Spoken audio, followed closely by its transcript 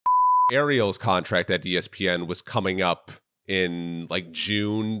Ariel's contract at ESPN was coming up in like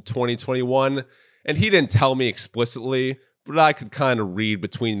June 2021. And he didn't tell me explicitly, but I could kind of read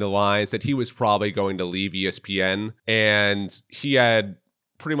between the lines that he was probably going to leave ESPN. And he had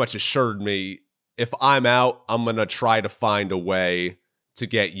pretty much assured me, if I'm out, I'm going to try to find a way to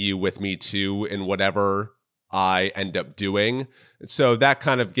get you with me too in whatever I end up doing. So that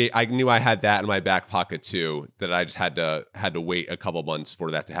kind of I knew I had that in my back pocket too, that I just had to wait a couple months for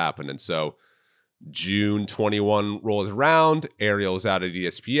that to happen. And so June 21 rolls around, Ariel's out at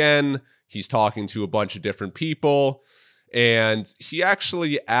ESPN. He's talking to a bunch of different people. And he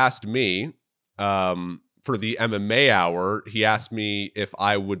actually asked me for the MMA hour, he asked me if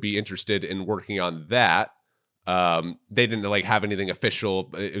I would be interested in working on that. They didn't like have anything official.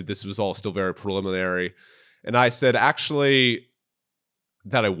 This was all still very preliminary. And I said, actually,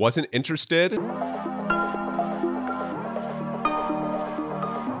 that I wasn't interested.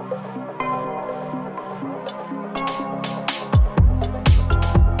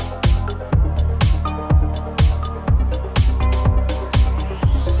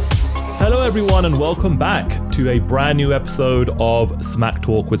 Hello, everyone, and welcome back to a brand new episode of Smack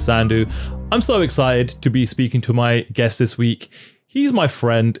Talk with Sandhu. I'm so excited to be speaking to my guest this week. He's my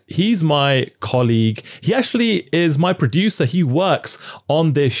friend. He's my colleague. He actually is my producer. He works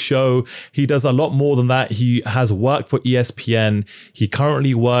on this show. He does a lot more than that. He has worked for ESPN. He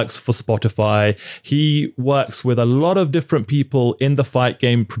currently works for Spotify. He works with a lot of different people in the fight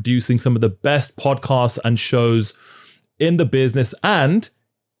game, producing some of the best podcasts and shows in the business. And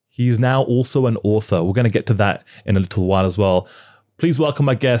he's now also an author. We're going to get to that in a little while as well. Please welcome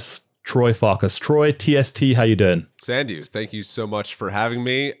my guest, Troy Farkas. Troy, TST, how you doing? Sandhu, thank you so much for having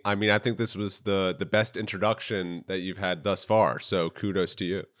me. I mean, I think this was the best introduction that you've had thus far, so kudos to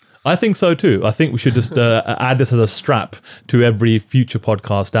you. I think so too. I think we should just add this as a strap to every future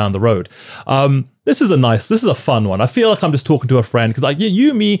podcast down the road. This is a fun one. I feel like I'm just talking to a friend because, like, you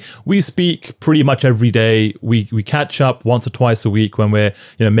and me, we speak pretty much every day. We catch up once or twice a week when we're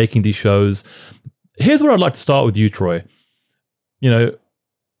making these shows. Here's where I'd like to start with you, Troy.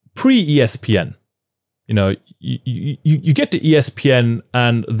 Pre-ESPN, you get to ESPN,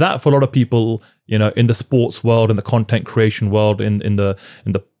 and that for a lot of people, in the sports world, in the content creation world, in the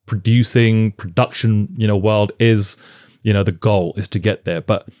production, world is, the goal is to get there.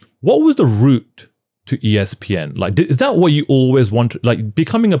 But what was the route to ESPN? Like, is that what you always wanted? Like,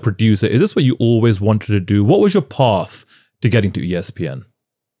 becoming a producer, is this what you always wanted to do? What was your path to getting to ESPN?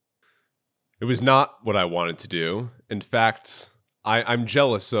 It was not what I wanted to do. In fact, I'm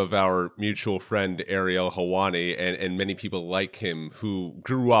jealous of our mutual friend, Ariel Helwani, and many people like him who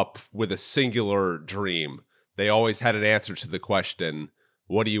grew up with a singular dream. They always had an answer to the question,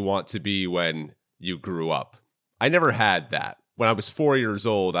 what do you want to be when you grew up? I never had that. When I was 4 years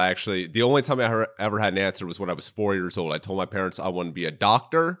old, the only time I ever had an answer was when I was 4 years old. I told my parents I wanted to be a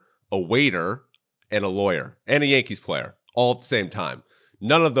doctor, a waiter, and a lawyer, and a Yankees player, all at the same time.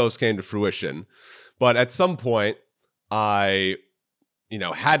 None of those came to fruition. But at some point, I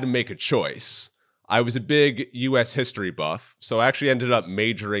had to make a choice. I was a big U.S. history buff, so I actually ended up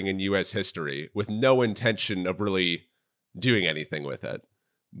majoring in U.S. history with no intention of really doing anything with it.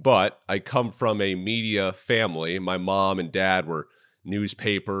 But I come from a media family. My mom and dad were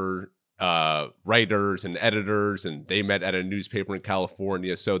newspaper writers and editors, and they met at a newspaper in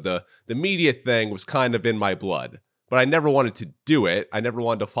California. So the media thing was kind of in my blood. But I never wanted to do it. I never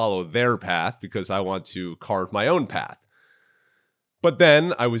wanted to follow their path because I want to carve my own path. But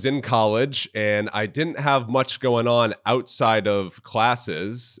then I was in college and I didn't have much going on outside of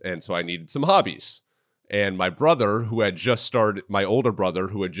classes. And so I needed some hobbies. And my older brother, who had just started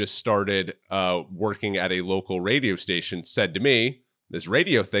working at a local radio station, said to me, this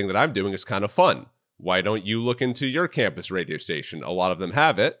radio thing that I'm doing is kind of fun. Why don't you look into your campus radio station? A lot of them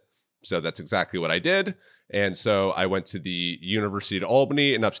have it. So that's exactly what I did. And so I went to the University of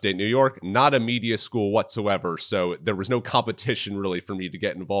Albany in upstate New York, not a media school whatsoever. So there was no competition really for me to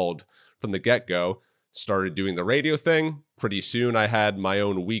get involved from the get-go. Started doing the radio thing. Pretty soon I had my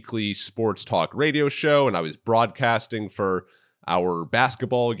own weekly sports talk radio show, and I was broadcasting for our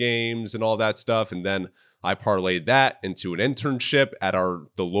basketball games and all that stuff. And then I parlayed that into an internship at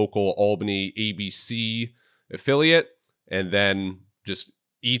the local Albany ABC affiliate. And then just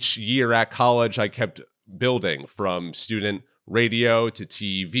each year at college, I kept building from student radio to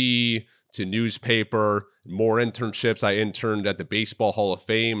TV to newspaper, more internships. I interned at the Baseball Hall of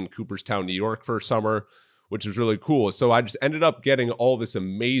Fame in Cooperstown, New York for a summer, which was really cool. So I just ended up getting all this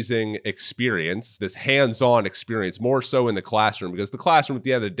amazing experience, this hands-on experience, more so in the classroom, because the classroom at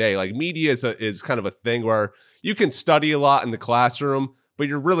the end of the day, like media is kind of a thing where you can study a lot in the classroom, but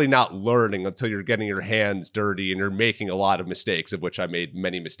you're really not learning until you're getting your hands dirty and you're making a lot of mistakes, of which I made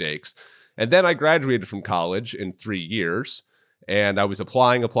many mistakes. And then I graduated from college in 3 years, and I was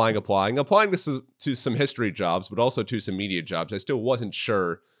applying to some history jobs, but also to some media jobs. I still wasn't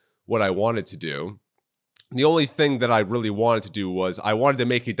sure what I wanted to do. The only thing that I really wanted to do was I wanted to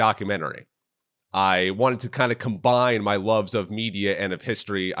make a documentary. I wanted to kind of combine my loves of media and of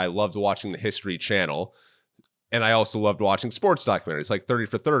history. I loved watching the History Channel, and I also loved watching sports documentaries like 30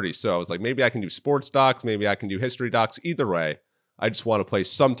 for 30. So I was like, maybe I can do sports docs, maybe I can do history docs. Either way, I just want to play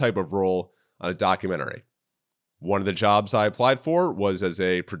some type of role on a documentary. One of the jobs I applied for was as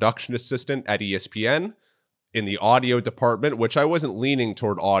a production assistant at ESPN in the audio department, which I wasn't leaning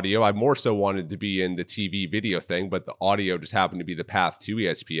toward audio. I more so wanted to be in the TV video thing, but the audio just happened to be the path to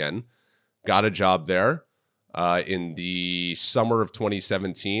ESPN. Got a job there in the summer of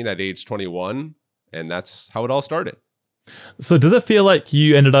 2017 at age 21, and that's how it all started. So does it feel like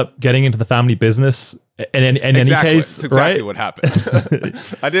you ended up getting into the family business in any case? It's exactly what happened.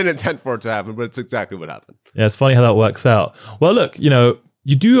 I didn't intend for it to happen, but it's exactly what happened. Yeah, it's funny how that works out. Well, look,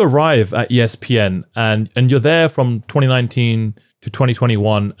 you do arrive at ESPN and you're there from 2019 to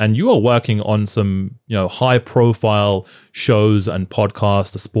 2021, and you are working on some, high profile shows and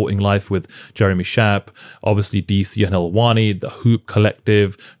podcasts, The Sporting Life with Jeremy Schaap, obviously DC and Helwani, The Hoop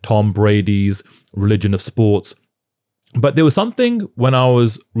Collective, Tom Brady's Religion of Sports. But there was something when I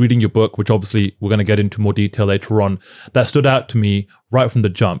was reading your book, which obviously we're going to get into more detail later on, that stood out to me right from the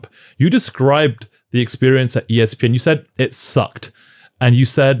jump. You described the experience at ESPN. You said it sucked. And you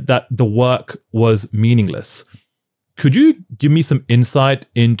said that the work was meaningless. Could you give me some insight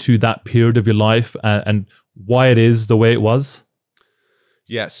into that period of your life and why it is the way it was?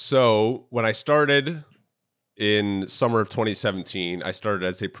 Yes. So when I started in summer of 2017, I started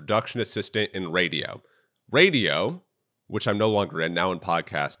as a production assistant in radio. Radio, which I'm no longer in, now in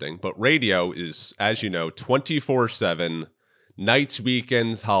podcasting, but radio is, as you know, 24/7, nights,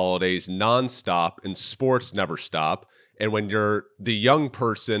 weekends, holidays, nonstop, and sports never stop. And when you're the young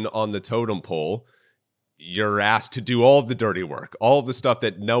person on the totem pole, you're asked to do all of the dirty work, all of the stuff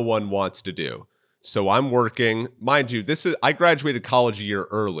that no one wants to do. So I'm working, mind you, I graduated college a year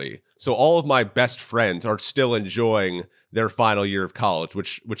early. So all of my best friends are still enjoying their final year of college,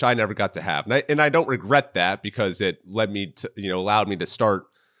 which I never got to have. And I don't regret that, because it led me to, allowed me to start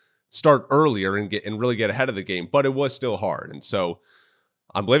earlier and really get ahead of the game, but it was still hard. And so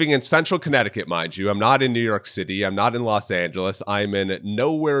I'm living in central Connecticut, mind you. I'm not in New York City. I'm not in Los Angeles. I'm in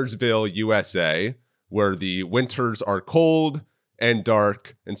Nowheresville, USA, where the winters are cold and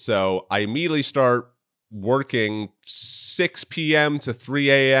dark. And so I immediately start working 6 p.m. to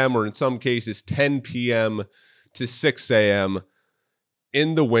 3 a.m., or in some cases 10 p.m. to 6 a.m.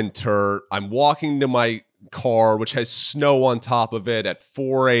 in the winter. I'm walking to my car, which has snow on top of it, at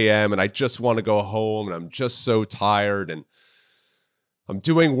 4 a.m., and I just want to go home, and I'm just so tired. And I'm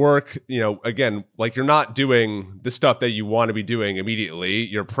doing work, again, like you're not doing the stuff that you want to be doing immediately.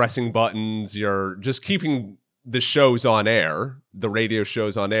 You're pressing buttons. You're just keeping the shows on air, the radio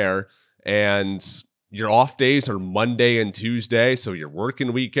shows on air. And your off days are Monday and Tuesday. So you're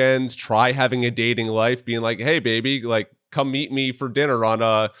working weekends. Try having a dating life, being like, hey, baby, like come meet me for dinner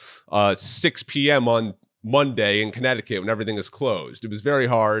on 6 p.m. on Monday in Connecticut when everything is closed. It was very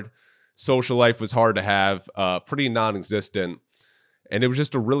hard. Social life was hard to have, pretty non-existent. And it was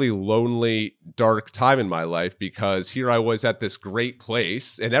just a really lonely, dark time in my life, because here I was at this great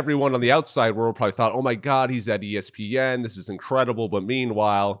place, and everyone on the outside world probably thought, oh my God, he's at ESPN. This is incredible. But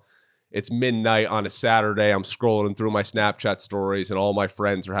meanwhile, it's midnight on a Saturday. I'm scrolling through my Snapchat stories, and all my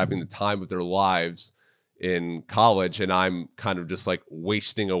friends are having the time of their lives in college. And I'm kind of just like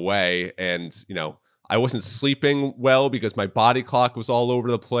wasting away. And, I wasn't sleeping well because my body clock was all over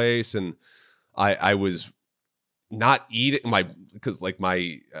the place. And I was not eating because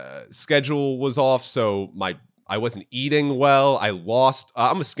my schedule was off. So I wasn't eating well. I lost,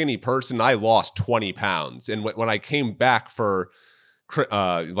 I'm a skinny person. I lost 20 pounds. And when I came back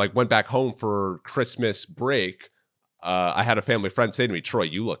went back home for Christmas break, I had a family friend say to me, Troy,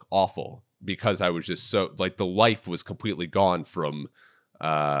 you look awful, because I was just so the life was completely gone from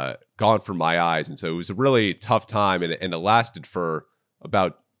my eyes. And so it was a really tough time, and it lasted for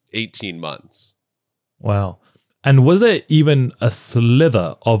about 18 months. Wow. And was there even a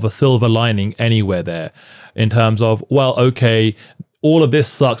slither of a silver lining anywhere there, in terms of, well, okay, all of this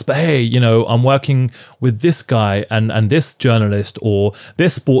sucks, but hey, I'm working with this guy and this journalist or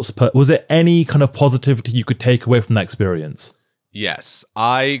this was there any kind of positivity you could take away from that experience? Yes.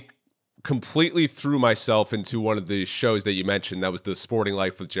 I completely threw myself into one of the shows that you mentioned. That was The Sporting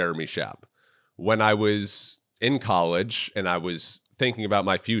Life with Jeremy Schaap. When I was in college and I was thinking about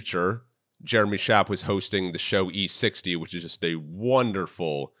my future, Jeremy Schaap was hosting the show E60, which is just a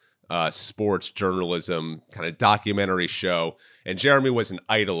wonderful sports journalism kind of documentary show. And Jeremy was an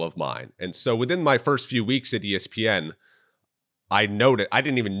idol of mine. And so within my first few weeks at ESPN, I noted, I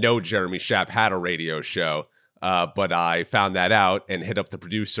didn't even know Jeremy Schaap had a radio show, but I found that out and hit up the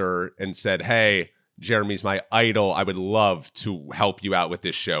producer and said, hey, Jeremy's my idol. I would love to help you out with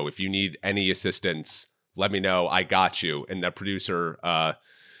this show. If you need any assistance, let me know. I got you. And the producer,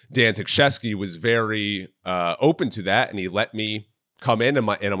 Dan Zikshevsky, was very open to that, and he let me come in. And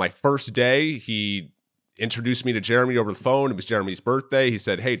on my first day, he introduced me to Jeremy over the phone. It was Jeremy's birthday. He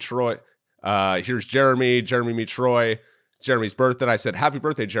said, hey, Troy, here's Jeremy. Jeremy, meet Troy. Jeremy's birthday. I said, happy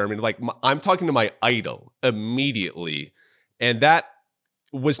birthday, Jeremy. Like, I'm talking to my idol immediately. And that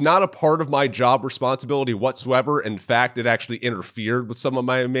was not a part of my job responsibility whatsoever. In fact, it actually interfered with some of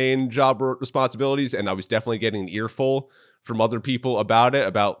my main job responsibilities. And I was definitely getting an earful from other people about it,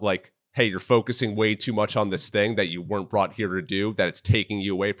 about like, hey, you're focusing way too much on this thing that you weren't brought here to do, that it's taking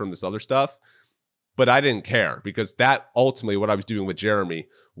you away from this other stuff. But I didn't care, because that ultimately what I was doing with Jeremy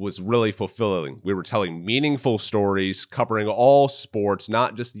was really fulfilling. We were telling meaningful stories, covering all sports,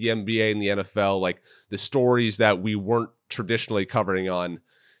 not just the NBA and the NFL, like the stories that we weren't traditionally covering on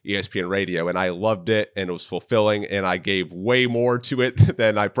ESPN radio. And I loved it, and it was fulfilling, and I gave way more to it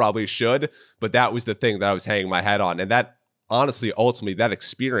than I probably should. But that was the thing that I was hanging my hat on. And that, honestly, ultimately, that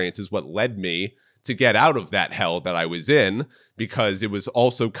experience is what led me to get out of that hell that I was in, because it was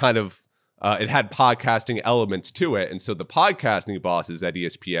also kind of, it had podcasting elements to it. And so the podcasting bosses at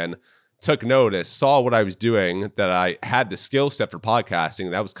ESPN took notice, saw what I was doing, that I had the skill set for podcasting.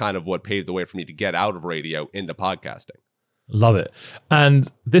 That was kind of what paved the way for me to get out of radio into podcasting. Love it.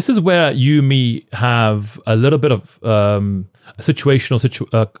 And this is where you, me have a little bit of a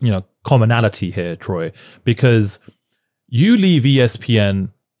situational, commonality here, Troy, because you leave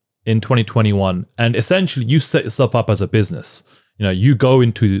ESPN in 2021 and essentially you set yourself up as a business. You go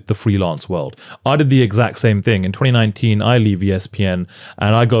into the freelance world. I did the exact same thing. In 2019, I leave ESPN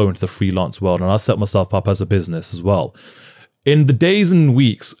and I go into the freelance world, and I set myself up as a business as well. In the days and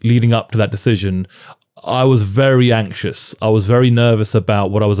weeks leading up to that decision, I was very anxious. I was very nervous about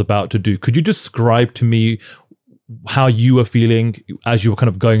what I was about to do. Could you describe to me how you were feeling as you were kind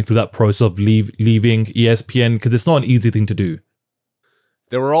of going through that process of leaving ESPN? Because it's not an easy thing to do.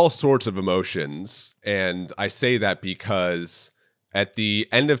 There were all sorts of emotions, and I say that because at the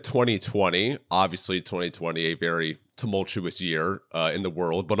end of 2020, obviously 2020, a very tumultuous year in the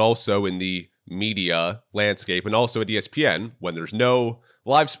world, but also in the media landscape, and also at ESPN, when there's no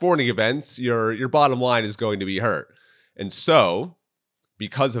live sporting events, your bottom line is going to be hurt. And so,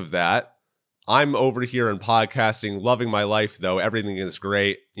 because of that, I'm over here in podcasting, loving my life, though. Everything is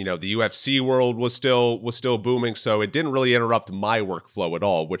great. The UFC world was still booming, so it didn't really interrupt my workflow at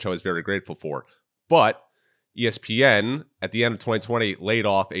all, which I was very grateful for. But ESPN at the end of 2020 laid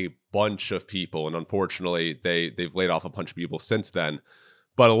off a bunch of people, and unfortunately they've laid off a bunch of people since then.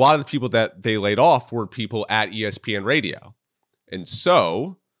 But a lot of the people that they laid off were people at ESPN radio. And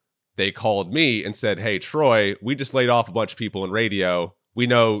so they called me and said, hey, Troy, we just laid off a bunch of people in radio. We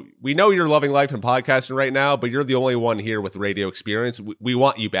know you're loving life and podcasting right now, but you're the only one here with radio experience. We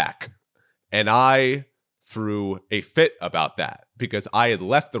want you back. And I threw a fit about that, because I had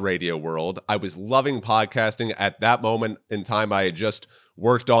left the radio world. I was loving podcasting at that moment in time. I had just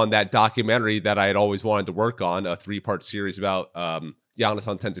worked on that documentary that I had always wanted to work on, a 3-part series about Giannis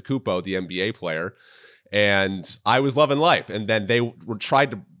Antetokounmpo, the NBA player. And I was loving life. And then they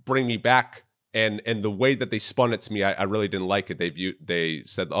tried to bring me back. And the way that they spun it to me, I really didn't like it. They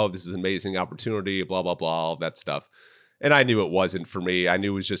said, oh, this is an amazing opportunity, blah, blah, blah, all that stuff. And I knew it wasn't for me. I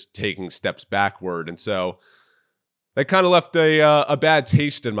knew it was just taking steps backward. And so that kind of left a bad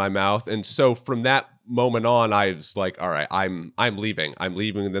taste in my mouth. And so from that moment on, I was like, all right, I'm leaving. I'm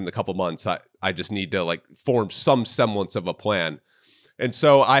leaving within a couple months. I just need to form some semblance of a plan. And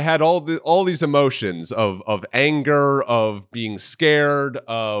so I had all these emotions of anger, of being scared,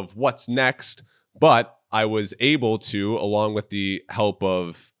 of what's next. But I was able to, along with the help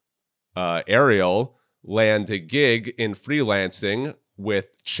of Ariel, land a gig in freelancing with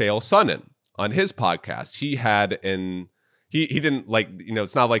Chael Sonnen on his podcast. He had he didn't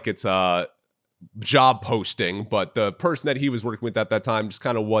it's not like it's a job posting, but the person that he was working with at that time just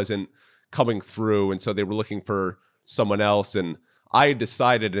kind of wasn't coming through. And so they were looking for someone else. And I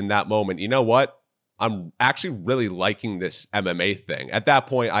decided in that moment, you know what? I'm actually really liking this MMA thing. At that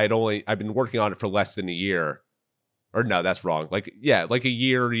point, I've been working on it for less than a year. Or no, that's wrong. Like a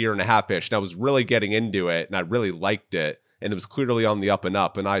year and a half-ish. And I was really getting into it, and I really liked it. And it was clearly on the up and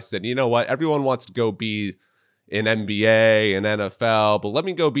up. And I said, you know what? Everyone wants to go be in NBA and NFL, but let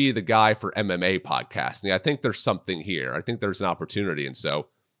me go be the guy for MMA podcasting. I think there's something here. I think there's an opportunity. And so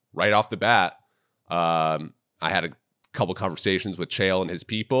right off the bat, I had a couple conversations with Chael and his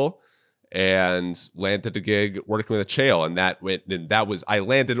people and landed a gig working with Chael. And I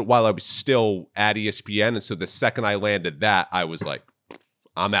landed it while I was still at ESPN. And so the second I landed that, I was like,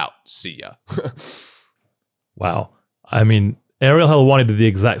 I'm out. See ya. Wow. I mean, Ariel Helwani did the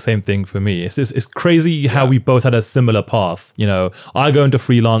exact same thing for me. It's crazy how we both had a similar path. You know, I go into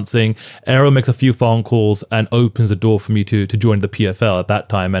freelancing, Ariel makes a few phone calls and opens the door for me to join the PFL at that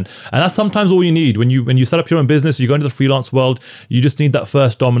time. And that's sometimes all you need. When you set up your own business, you go into the freelance world, you just need that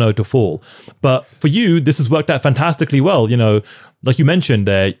first domino to fall. But for you, this has worked out fantastically well. You know, like you mentioned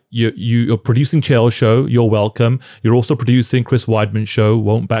there, you're producing Chael's show, You're Welcome. You're also producing Chris Weidman's show,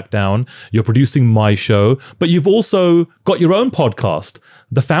 Won't Back Down. You're producing my show, but you've also got your own podcast,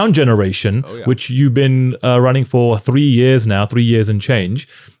 The Found Generation, which you've been running for 3 years now, 3 years and change.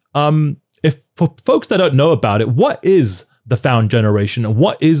 If for folks that don't know about it, what is The Found Generation and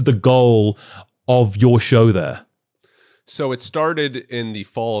what is the goal of your show there? So it started in the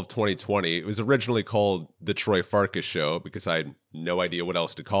fall of 2020. It was originally called The Troy Farkas Show because I had no idea what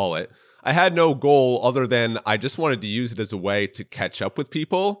else to call it. I had no goal other than I just wanted to use it as a way to catch up with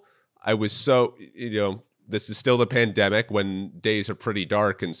people. I was so, this is still the pandemic when days are pretty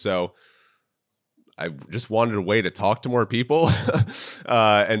dark. And so I just wanted a way to talk to more people.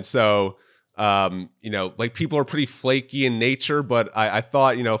 And so, like people are pretty flaky in nature, but I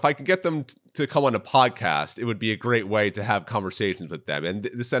thought, if I could get them to come on a podcast, it would be a great way to have conversations with them. And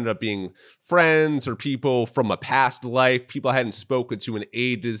this ended up being friends or people from a past life, people I hadn't spoken to in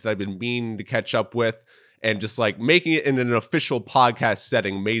ages that I've been meaning to catch up with. And just like making it in an official podcast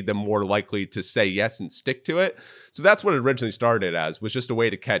setting made them more likely to say yes and stick to it. So that's what it originally started as, was just a way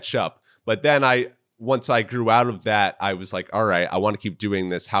to catch up. But then once I grew out of that, I was like, all right, I want to keep doing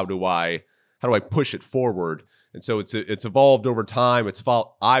this. How do I push it forward? And so it's evolved over time.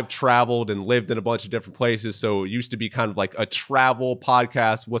 I've traveled and lived in a bunch of different places. So it used to be kind of like a travel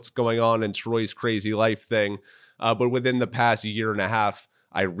podcast, what's going on in Troy's crazy life thing. But within the past year and a half,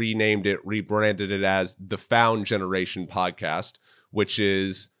 I rebranded it as the Found Generation podcast, which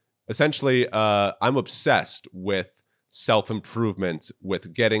is essentially, I'm obsessed with self-improvement,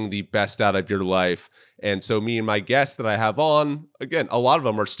 with getting the best out of your life. And so me and my guests that I have on, again, a lot of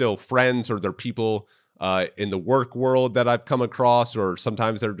them are still friends or they're people in the work world that I've come across, or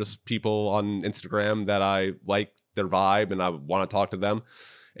sometimes they're just people on Instagram that I like their vibe and I want to talk to them.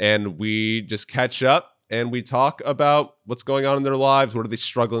 And we just catch up and we talk about what's going on in their lives. What are they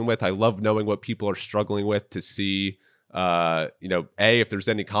struggling with? I love knowing what people are struggling with to see, A, if there's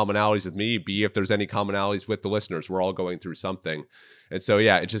any commonalities with me, B, if there's any commonalities with the listeners. We're all going through something. And so,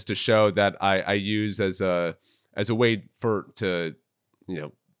 yeah, it's just a show that I use as a way to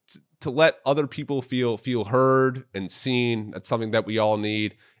let other people feel heard and seen. That's something that we all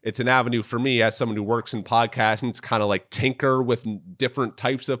need. It's an avenue for me as someone who works in podcasting to kind of like tinker with different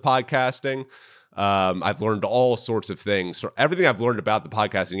types of podcasting. I've learned all sorts of things. So everything I've learned about the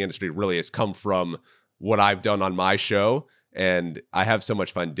podcasting industry really has come from what I've done on my show. And I have so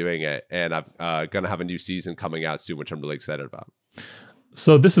much fun doing it. And I'm going to have a new season coming out soon, which I'm really excited about.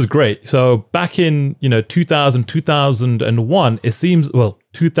 So this is great. So back in 2000, 2001, it seems,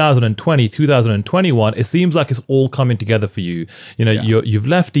 2020, 2021, it seems like it's all coming together for you. You've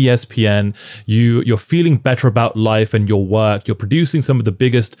left ESPN, you're feeling better about life and your work. You're producing some of the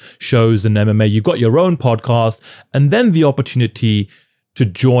biggest shows in MMA. You've got your own podcast, and then the opportunity to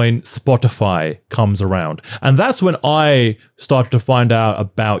join Spotify comes around. And that's when I started to find out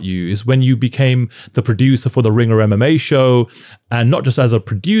about you, is when you became the producer for the Ringer MMA Show. And not just as a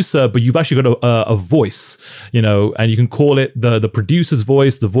producer, but you've actually got a voice, and you can call it the producer's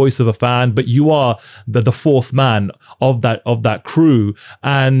voice, the voice of a fan, but you are the fourth man of that crew.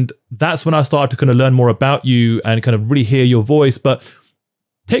 And that's when I started to kind of learn more about you and kind of really hear your voice. But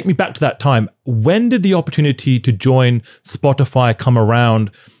take me back to that time. When did the opportunity to join Spotify come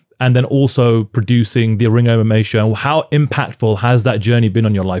around, and then also producing the Ringer MMA Show? How impactful has that journey been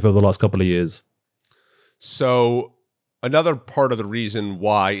on your life over the last couple of years? So another part of the reason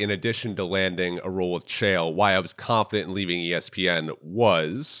why, in addition to landing a role with Chael, why I was confident in leaving ESPN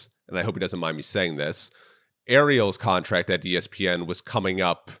was, and I hope he doesn't mind me saying this, Ariel's contract at ESPN was coming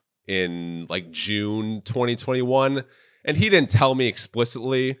up in like June 2021. And he didn't tell me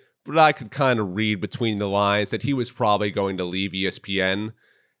explicitly, but I could kind of read between the lines that he was probably going to leave ESPN.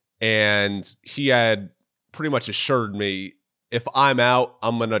 And he had pretty much assured me, if I'm out,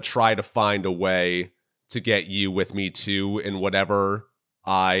 I'm going to try to find a way to get you with me too in whatever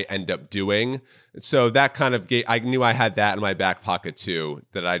I end up doing. So that kind of I knew I had that in my back pocket too,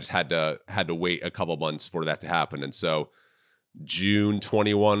 that I just had to wait a couple months for that to happen. And so June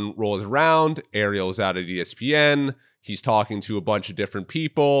 21 rolls around, Ariel's out at ESPN. He's talking to a bunch of different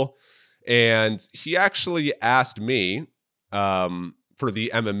people, and he actually asked me for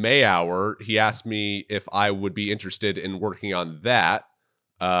the MMA hour. He asked me if I would be interested in working on that.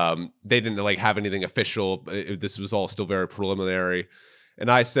 They didn't like have anything official. This was all still very preliminary. And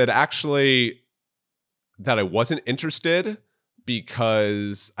I said, actually, that I wasn't interested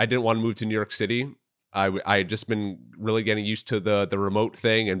because I didn't want to move to New York City. I had just been really getting used to the remote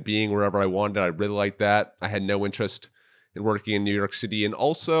thing and being wherever I wanted. I really liked that. I had no interest in working in New York City. And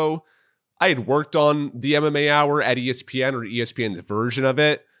also, I had worked on the MMA hour at ESPN, or ESPN's version of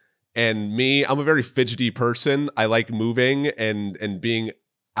it. And I'm a very fidgety person. I like moving and being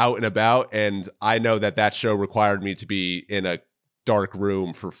out and about. And I know that show required me to be in a dark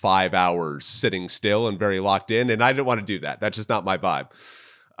room for 5 hours, sitting still and very locked in. And I didn't want to do that. That's just not my vibe.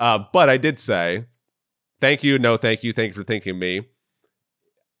 But I did say, thank you. No, thank you. Thank you for thinking of me.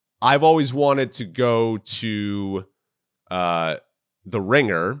 I've always wanted to go to the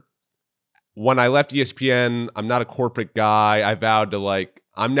Ringer. When I left ESPN, I'm not a corporate guy. I vowed to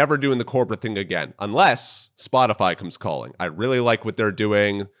I'm never doing the corporate thing again, unless Spotify comes calling. I really like what they're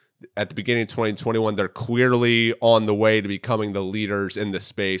doing. At the beginning of 2021, they're clearly on the way to becoming the leaders in the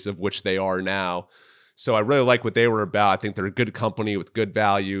space of which they are now. So I really like what they were about. I think they're a good company with good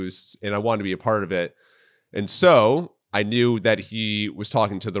values, and I wanted to be a part of it. And so I knew that he was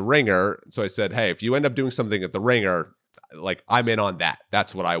talking to the Ringer. So I said, hey, if you end up doing something at the Ringer, I'm in on that.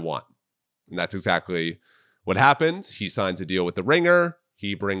 That's what I want. And that's exactly what happened. He signs a deal with the Ringer.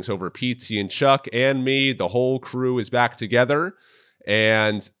 He brings over Petesy and Chuck and me. The whole crew is back together.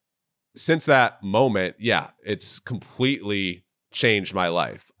 And since that moment, it's completely changed my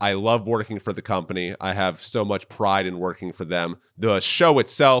life. I love working for the company. I have so much pride in working for them. The show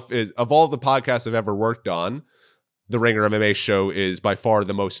itself is, of all the podcasts I've ever worked on, the Ringer MMA Show is by far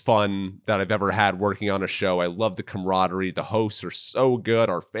the most fun that I've ever had working on a show. I love the camaraderie. The hosts are so good.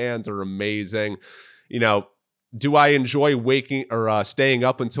 Our fans are amazing. Do I enjoy waking or staying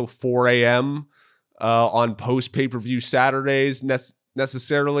up until 4 a.m. On post pay-per-view Saturdays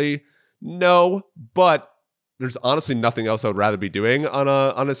necessarily? No, but there's honestly nothing else I would rather be doing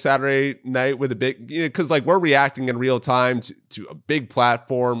on a Saturday night with a big, because we're reacting in real time to a big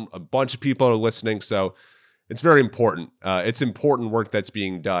platform. A bunch of people are listening, so it's very important. It's important work that's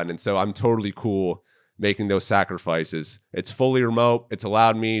being done, and so I'm totally cool making those sacrifices. It's fully remote. It's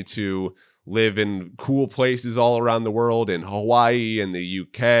allowed me to live in cool places all around the world, in Hawaii, in the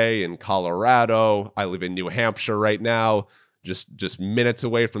UK, in Colorado. I live in New Hampshire right now, just minutes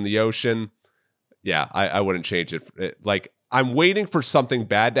away from the ocean. Yeah, I wouldn't change it. I'm waiting for something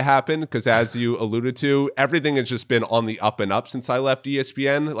bad to happen because, as you alluded to, everything has just been on the up and up since I left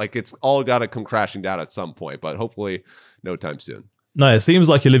ESPN. It's all got to come crashing down at some point, but hopefully no time soon. No, it seems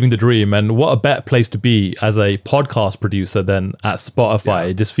like you're living the dream, and what a better place to be as a podcast producer than at Spotify. Yeah.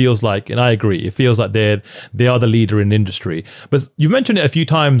 It just feels like, and I agree, it feels like they are the leader in the industry. But you've mentioned it a few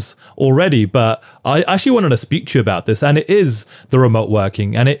times already, but I actually wanted to speak to you about this, and it is the remote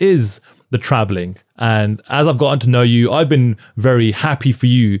working, and it is the traveling. And as I've gotten to know you, I've been very happy for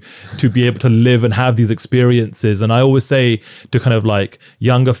you to be able to live and have these experiences. And I always say to kind of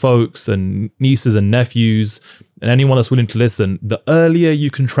younger folks and nieces and nephews and anyone that's willing to listen, the earlier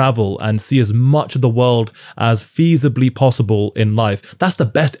you can travel and see as much of the world as feasibly possible in life, that's the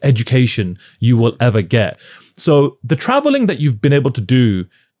best education you will ever get. So the traveling that you've been able to do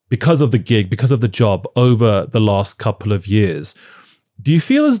because of the gig, because of the job over the last couple of years, do you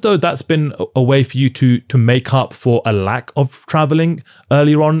feel as though that's been a way for you to make up for a lack of traveling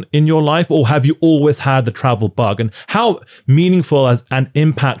earlier on in your life? Or have you always had the travel bug? And how meaningful and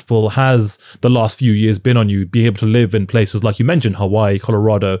impactful has the last few years been on you, being able to live in places like you mentioned, Hawaii,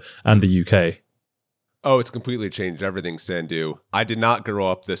 Colorado, and the UK? Oh, it's completely changed everything, Sandhu. I did not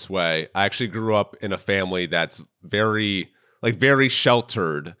grow up this way. I actually grew up in a family that's very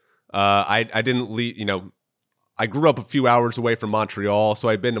sheltered. I didn't leave, I grew up a few hours away from Montreal, so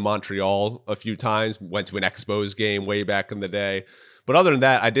I've been to Montreal a few times, went to an Expos game way back in the day. But other than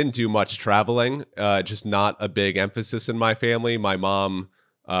that, I didn't do much traveling, just not a big emphasis in my family. My mom,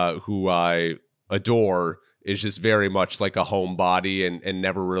 who I adore, is just very much like a homebody and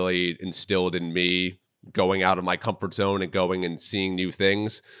never really instilled in me going out of my comfort zone and going and seeing new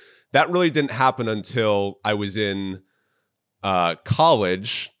things. That really didn't happen until I was in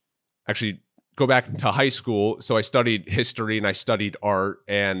college. Actually, go back to high school. So I studied history and I studied art.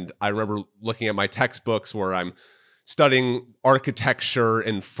 And I remember looking at my textbooks where I'm studying architecture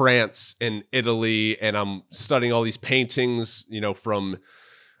in France and Italy, and I'm studying all these paintings, from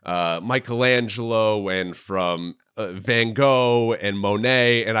Michelangelo and from Van Gogh and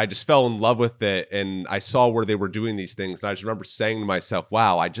Monet, and I just fell in love with it. And I saw where they were doing these things, and I just remember saying to myself,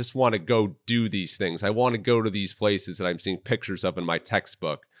 wow, I just want to go do these things. I want to go to these places that I'm seeing pictures of in my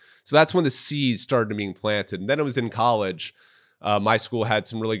textbook. So that's when the seeds started being planted. And then it was in college. My school had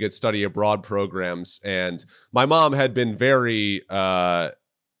some really good study abroad programs, and my mom had been very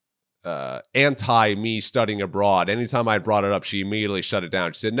anti me studying abroad. Anytime I brought it up, she immediately shut it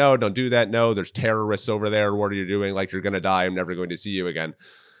down. She said, no, don't do that. No, there's terrorists over there. What are you doing? Like, you're going to die. I'm never going to see you again.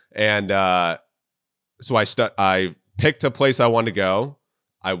 And so I picked a place I wanted to go.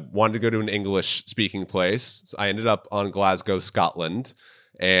 I wanted to go to an English speaking place. So I ended up on Glasgow, Scotland,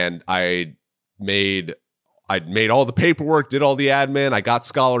 and I made all the paperwork, did all the admin. I got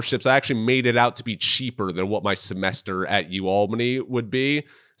scholarships. I actually made it out to be cheaper than what my semester at UAlbany would be.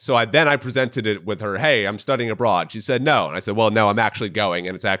 So I presented it with her. Hey, I'm studying abroad. She said no. And I said, well, no, I'm actually going,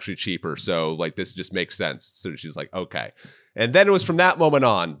 and it's actually cheaper. So like, this just makes sense. So she's like, okay. And then it was from that moment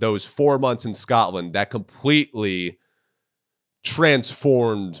on, those 4 months in Scotland, that completely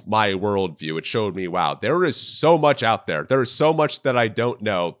transformed my worldview. It showed me, wow, there is so much out there. There is so much that I don't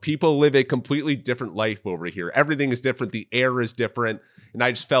know. People live a completely different life over here. Everything is different. The air is different. And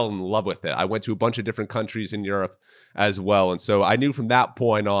I just fell in love with it. I went to a bunch of different countries in Europe as well. And so I knew from that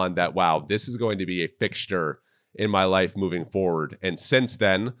point on that, wow, this is going to be a fixture in my life moving forward. And since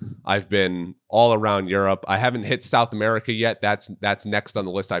then, I've been all around Europe. I haven't hit South America yet. That's next on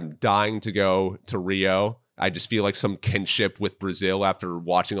the list. I'm dying to go to Rio. I just feel like some kinship with Brazil after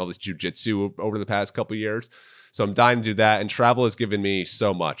watching all this jiu-jitsu over the past couple of years. So I'm dying to do that. And travel has given me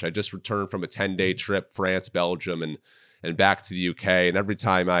so much. I just returned from a 10-day trip, France, Belgium, and back to the UK. And every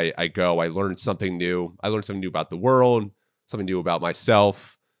time I go, I learn something new. I learn something new about the world, something new about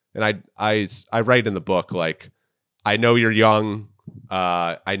myself. And I write in the book, like, I know you're young.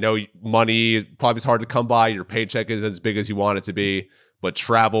 I know money probably is hard to come by. Your paycheck is as big as you want it to be. But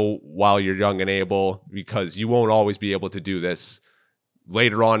travel while you're young and able, because you won't always be able to do this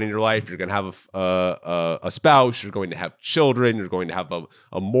later on in your life. You're going to have a spouse. You're going to have children. You're going to have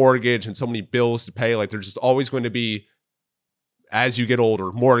a mortgage and so many bills to pay. Like, there's just always going to be, as you get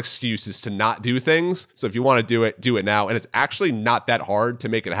older, more excuses to not do things. So if you want to do it now. And it's actually not that hard to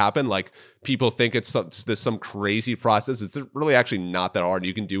make it happen. Like, people think it's some crazy process. It's really actually not that hard.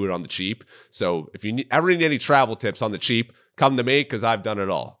 You can do it on the cheap. So if you ever need any travel tips on the cheap, come to me, because I've done it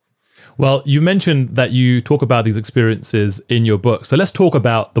all. Well, you mentioned that you talk about these experiences in your book. So let's talk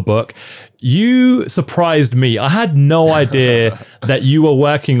about the book. You surprised me. I had no idea that you were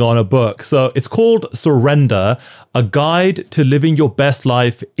working on a book. So it's called Surrender, A Guide to Living Your Best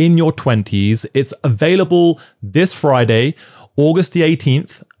Life in Your 20s. It's available this Friday, August the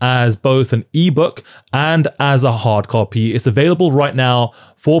 18th, as both an ebook and as a hard copy. It's available right now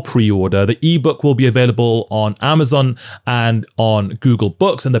for pre-order. The ebook will be available on Amazon and on Google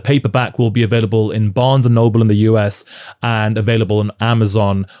Books, and the paperback will be available in Barnes & Noble in the US and available on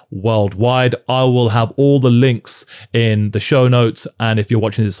Amazon worldwide. I will have all the links in the show notes, and if you're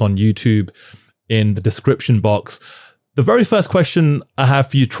watching this on YouTube, in the description box. The very first question I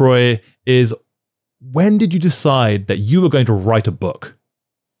have for you, Troy, is when did you decide that you were going to write a book?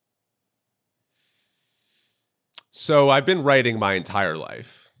 So I've been writing my entire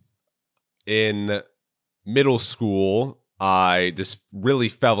life. In middle school, I just really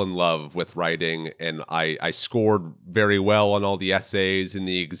fell in love with writing, and I scored very well on all the essays and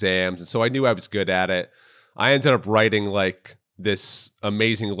the exams, and so I knew I was good at it. I ended up writing like this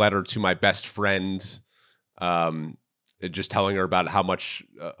amazing letter to my best friend, just telling her about how much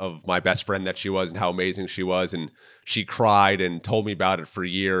of my best friend that she was and how amazing she was, and she cried and told me about it for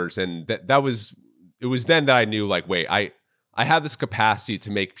years. And it was then that I knew, like, wait, I have this capacity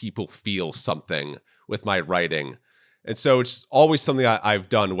to make people feel something with my writing. And so it's always something I've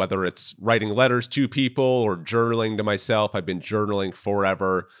done, whether it's writing letters to people or journaling to myself. I've been journaling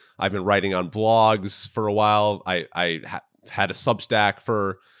forever. I've been writing on blogs for a while. I had a Substack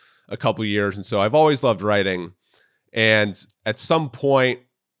for a couple of years. And so I've always loved writing. And at some point,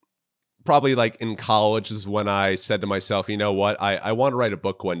 probably like in college, is when I said to myself, you know what, I want to write a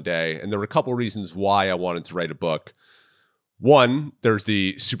book one day. And there were a couple of reasons why I wanted to write a book. One, there's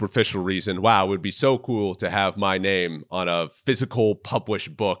the superficial reason. Wow, it would be so cool to have my name on a physical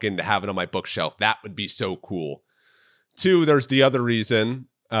published book and to have it on my bookshelf. That would be so cool. Two, there's the other reason.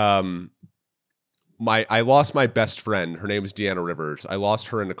 I lost my best friend. Her name was Deanna Rivers. I lost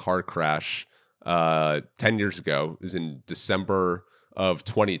her in a car crash 10 years ago. It was in December of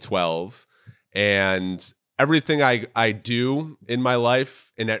 2012. And everything I do in my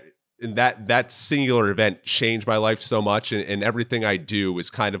life, and that singular event changed my life so much, and everything I do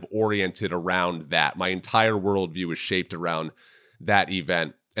is kind of oriented around that. My entire worldview is shaped around that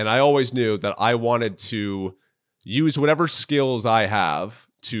event. And I always knew that I wanted to use whatever skills I have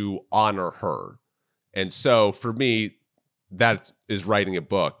to honor her. And so for me, that is writing a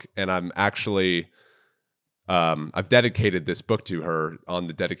book. And I'm actually, I've dedicated this book to her. On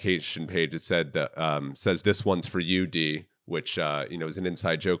the dedication page, it says, "This one's for you, D," which, is an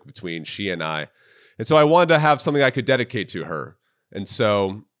inside joke between she and I. And so I wanted to have something I could dedicate to her. And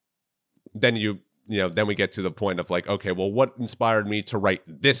so then then we get to the point of like, okay, well, what inspired me to write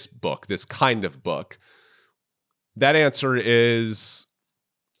this book, this kind of book? That answer is,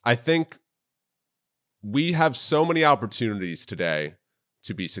 I think we have so many opportunities today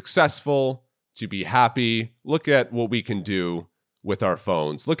to be successful, to be happy. Look at what we can do with our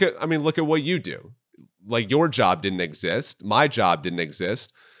phones. Look at what you do. Like, your job didn't exist. My job didn't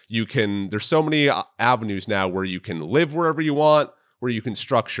exist. There's so many avenues now where you can live wherever you want, where you can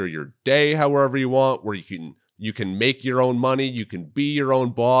structure your day however you want, where you can make your own money, you can be your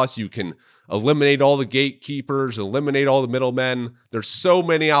own boss, you can eliminate all the gatekeepers, eliminate all the middlemen. There's so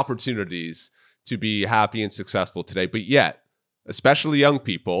many opportunities to be happy and successful today. But yet, especially young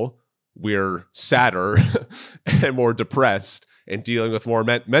people, we're sadder and more depressed and dealing with more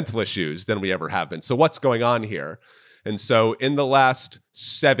mental issues than we ever have been. So what's going on here? And so in the last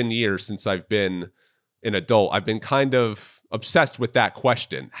 7 years since I've been an adult, I've been kind of obsessed with that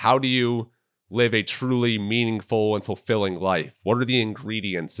question. How do you live a truly meaningful and fulfilling life? What are the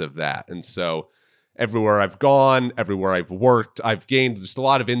ingredients of that? And so everywhere I've gone, everywhere I've worked, I've gained just a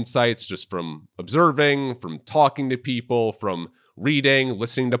lot of insights just from observing, from talking to people, from reading,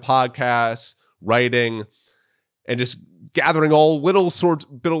 listening to podcasts, writing, and just gathering all little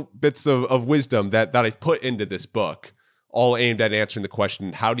bits of wisdom that I put into this book, all aimed at answering the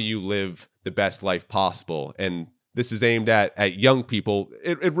question, how do you live the best life possible? And this is aimed at young people.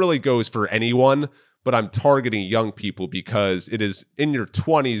 It really goes for anyone, but I'm targeting young people because it is in your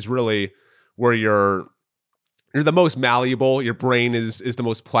 20s really where you're the most malleable. Your brain is the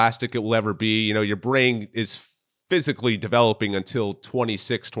most plastic it will ever be. Your brain is physically developing until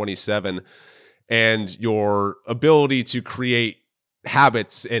 26, 27, and your ability to create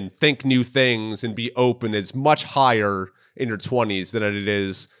habits and think new things and be open is much higher in your 20s than it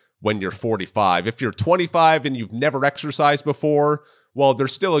is when you're 45. If you're 25 and you've never exercised before, well,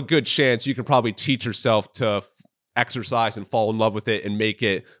 there's still a good chance you can probably teach yourself to exercise and fall in love with it and make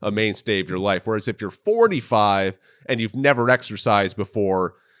it a mainstay of your life. Whereas if you're 45 and you've never exercised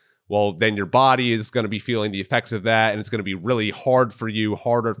before, well, then your body is going to be feeling the effects of that, and it's going to be really hard for you,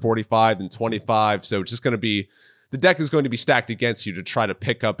 harder at 45 than 25. So it's just going to be, the deck is going to be stacked against you to try to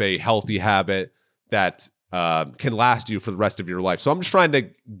pick up a healthy habit that can last you for the rest of your life. So I'm just trying to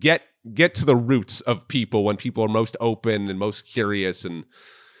get to the roots of people when people are most open and most curious and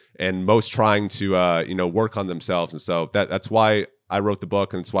most trying to work on themselves. And so that's why I wrote the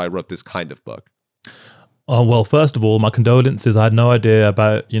book, and that's why I wrote this kind of book. Well, first of all, my condolences. I had no idea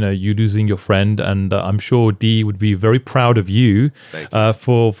about you losing your friend, and I'm sure Dee would be very proud of you,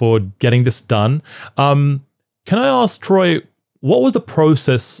 for getting this done. Can I ask, Troy, what was the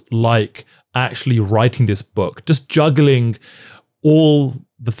process like actually writing this book? Just juggling all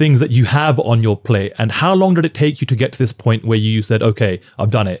the things that you have on your plate, and how long did it take you to get to this point where you said, "Okay,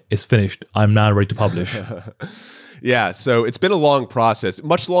 I've done it. It's finished. I'm now ready to publish"? Yeah, so it's been a long process,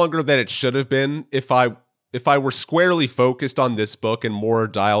 much longer than it should have been. If I were squarely focused on this book and more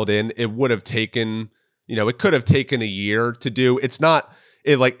dialed in, it would have taken, it could have taken a year to do. It's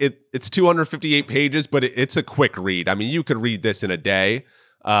 258 pages, but it's a quick read. I mean, you could read this in a day,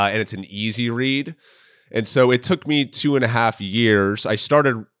 and it's an easy read. And so it took me 2.5 years. I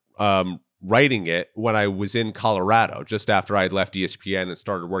started writing it when I was in Colorado, just after I had left ESPN and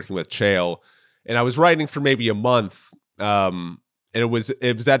started working with Chael. And I was writing for maybe a month. And it was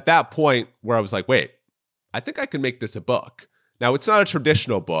at that point where I was like, wait, I think I can make this a book. Now, it's not a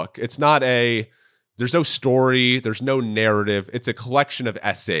traditional book. There's no story. There's no narrative. It's a collection of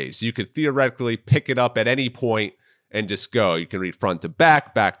essays. You could theoretically pick it up at any point and just go. You can read front to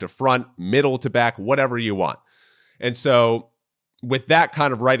back to front, middle to back, whatever you want. And so with that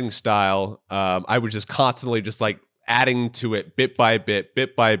kind of writing style, I was just constantly just like adding to it bit by bit.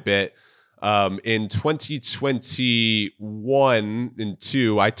 In 2021 and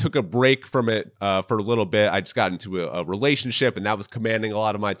 2, I took a break from it for a little bit. I just got into a relationship, and that was commanding a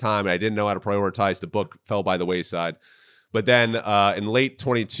lot of my time, and I didn't know how to prioritize. The book fell by the wayside. But then in late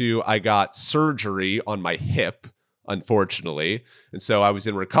 22, I got surgery on my hip. unfortunately. And so I was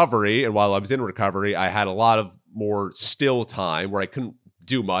in recovery. And while I was in recovery, I had a lot of more still time where I couldn't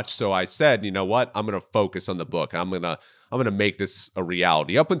do much. So I said, you know what? I'm going to focus on the book. I'm going to make this a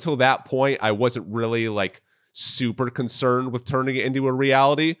reality. Up until that point, I wasn't really like super concerned with turning it into a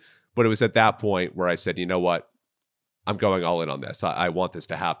reality. But it was at that point where I said, you know what? I'm going all in on this. I want this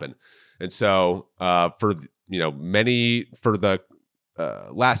to happen. And so for the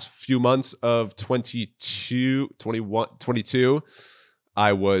last few months of 22,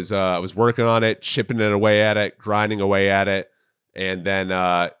 I was working on it, chipping it away at it, grinding away at it. And then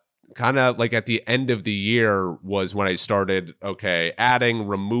kind of like at the end of the year was when I started, adding,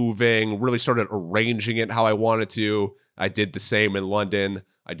 removing, really started arranging it how I wanted to. I did the same in London.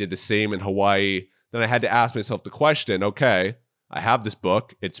 I did the same in Hawaii. Then I had to ask myself the question, I have this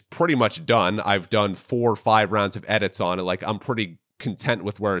book. It's pretty much done. I've done 4 or 5 rounds of edits on it. Like I'm pretty content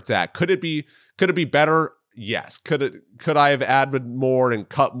with where it's at. Could it be better? Yes. Could I have added more and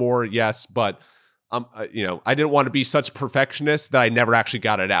cut more? Yes. But I didn't want to be such a perfectionist that I never actually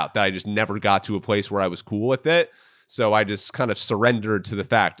got it out, that I just never got to a place where I was cool with it. So I just kind of surrendered to the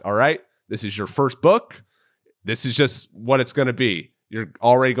fact, all right, this is your first book. This is just what it's going to be. You're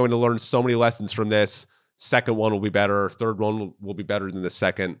already going to learn so many lessons from this. Second one will be better. Third one will be better than the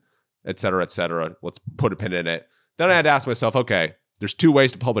second, et cetera, et cetera. Let's put a pin in it. Then I had to ask myself, there's 2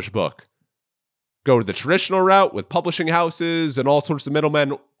 ways to publish a book. Go to the traditional route with publishing houses and all sorts of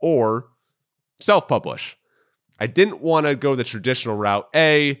middlemen, or self-publish. I didn't want to go the traditional route,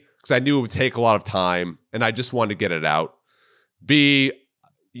 A, because I knew it would take a lot of time, and I just wanted to get it out. B,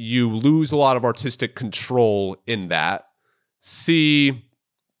 you lose a lot of artistic control in that. C,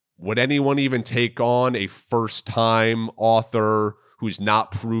 would anyone even take on a first-time author who's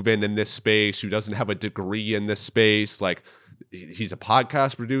not proven in this space, who doesn't have a degree in this space? Like, he's a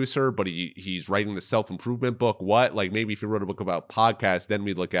podcast producer, but he's writing the self-improvement book. What? Like, maybe if he wrote a book about podcasts, then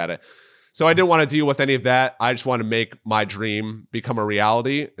we'd look at it. So I didn't want to deal with any of that. I just wanted to make my dream become a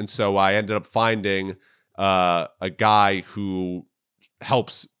reality. And so I ended up finding a guy who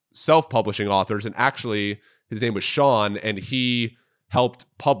helps self-publishing authors. And actually, his name was Sean, and he helped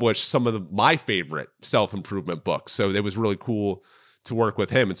publish some of my favorite self-improvement books. So it was really cool to work with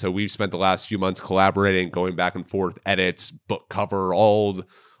him. And so we've spent the last few months collaborating, going back and forth, edits, book cover, all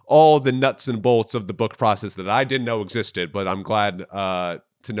the nuts and bolts of the book process that I didn't know existed. But I'm glad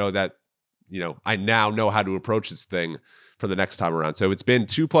to know that, I now know how to approach this thing for the next time around. So it's been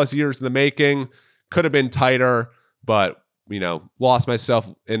 2+ years in the making. Could have been tighter, but, lost myself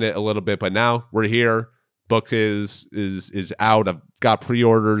in it a little bit. But now we're here. Book is out. I've got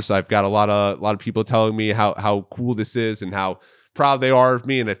pre-orders. I've got a lot of people telling me how cool this is and how proud they are of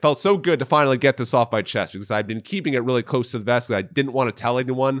me. And it felt so good to finally get this off my chest, because I'd been keeping it really close to the vest, because I didn't want to tell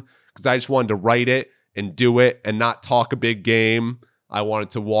anyone, because I just wanted to write it and do it and not talk a big game. I wanted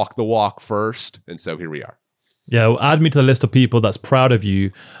to walk the walk first. And so here we are. Yeah, well, add me to the list of people that's proud of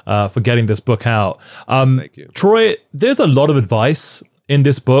you for getting this book out. Thank you. Troy, there's a lot of advice in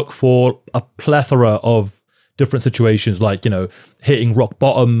this book for a plethora of different situations, like, hitting rock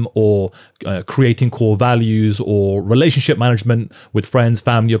bottom, or creating core values, or relationship management with friends,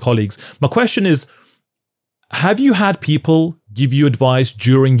 family, or colleagues. My question is, have you had people give you advice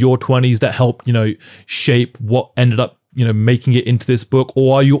during your 20s that helped, shape what ended up, making it into this book?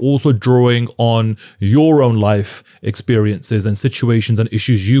 Or are you also drawing on your own life experiences and situations and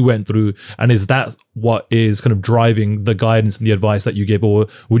issues you went through? And is that what is kind of driving the guidance and the advice that you give? Or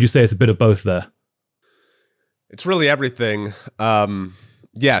would you say it's a bit of both there? It's really everything.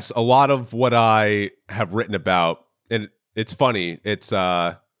 Yes, a lot of what I have written about, and it's funny, it's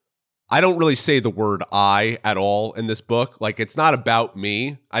I don't really say the word I at all in this book. Like, it's not about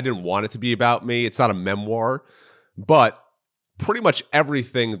me. I didn't want it to be about me. It's not a memoir. But pretty much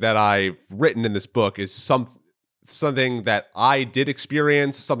everything that I've written in this book is something that I did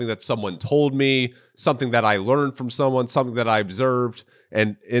experience, something that someone told me, something that I learned from someone, something that I observed.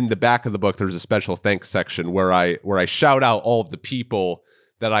 And in the back of the book, there's a special thanks section where I shout out all of the people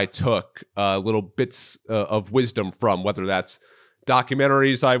that I took little bits of wisdom from, whether that's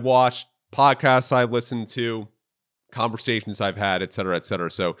documentaries I've watched, podcasts I've listened to, conversations I've had, et cetera, et cetera.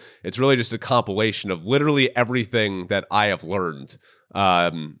 So it's really just a compilation of literally everything that I have learned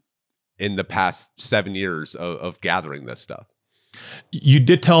in the past 7 years of gathering this stuff. You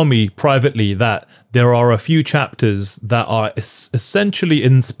did tell me privately that there are a few chapters that are essentially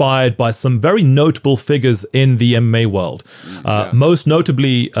inspired by some very notable figures in the MMA world. Most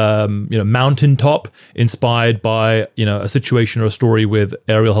notably, Mountaintop, inspired by a situation or a story with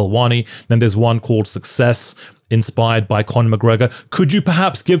Ariel Helwani. Then there's one called Success, inspired by Conor McGregor. Could you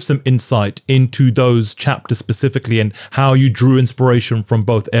perhaps give some insight into those chapters specifically and how you drew inspiration from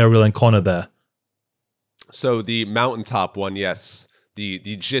both Ariel and Conor there? So the mountaintop one, yes. The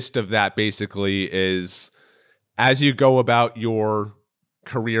gist of that basically is as you go about your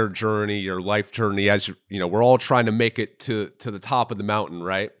career journey, your life journey, as you know, we're all trying to make it to the top of the mountain,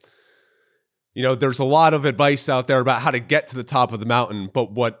 right? You know, there's a lot of advice out there about how to get to the top of the mountain,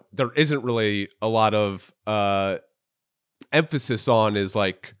 but what there isn't really a lot of emphasis on is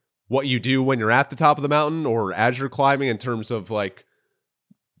like what you do when you're at the top of the mountain or as you're climbing, in terms of like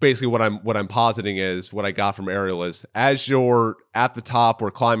basically what I'm positing is what I got from Ariel is as you're at the top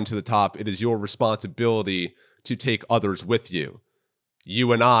or climbing to the top, it is your responsibility to take others with you.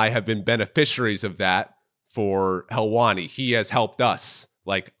 You and I have been beneficiaries of that for Helwani. He has helped us.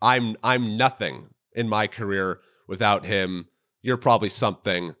 Like I'm nothing in my career without him. You're probably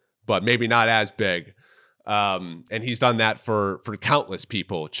something, but maybe not as big. And he's done that for countless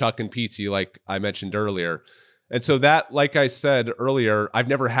people, Chuck and Petesy, like I mentioned earlier. And so that, like I said earlier, I've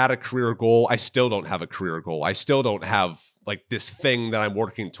never had a career goal. I still don't have a career goal. I still don't have like this thing that I'm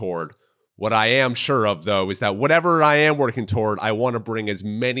working toward. What I am sure of, though, is that whatever I am working toward, I want to bring as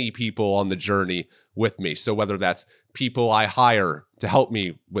many people on the journey with me. So whether that's people I hire to help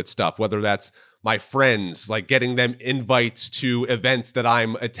me with stuff, whether that's my friends, like getting them invites to events that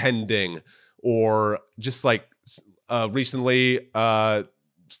I'm attending, or just like recently,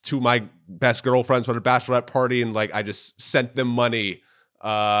 two of my best girlfriends were at a bachelorette party, and like I just sent them money,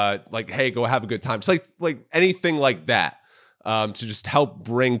 like, hey, go have a good time. It's like anything like that. To just help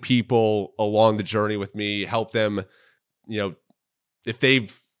bring people along the journey with me, help them, you know, if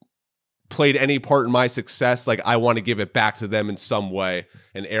they've played any part in my success, like I want to give it back to them in some way.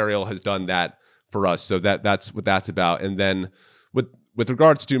 And Ariel has done that for us. So that's what that's about. And then with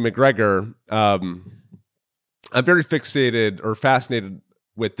regards to McGregor, I'm very fixated or fascinated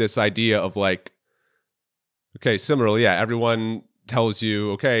with this idea of like, okay, similarly, yeah, everyone tells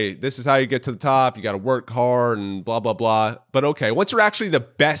you, okay, this is how you get to the top. You got to work hard and blah, blah, blah. But okay, once you're actually the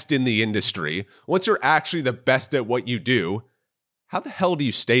best in the industry, once you're actually the best at what you do, how the hell do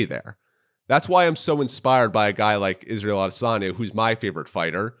you stay there? That's why I'm so inspired by a guy like Israel Adesanya, who's my favorite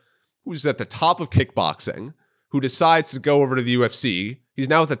fighter, who's at the top of kickboxing, who decides to go over to the UFC. He's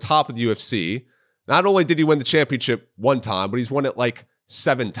now at the top of the UFC. Not only did he win the championship one time, but he's won it like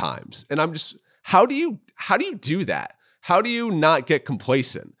 7 times. And I'm just, how do you do that? How do you not get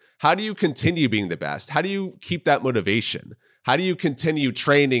complacent? How do you continue being the best? How do you keep that motivation? How do you continue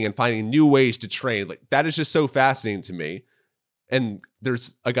training and finding new ways to train? Like that is just so fascinating to me. And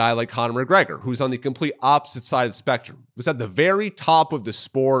there's a guy like Conor McGregor, who's on the complete opposite side of the spectrum, was at the very top of the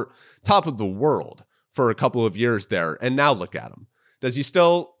sport, top of the world for a couple of years there. And now look at him. Does he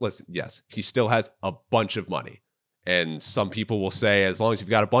still, listen, yes, he still has a bunch of money. And some people will say, as long as you've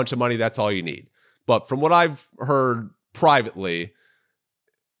got a bunch of money, that's all you need. But from what I've heard privately,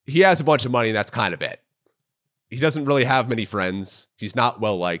 he has a bunch of money and that's kind of it. He doesn't really have many friends. He's not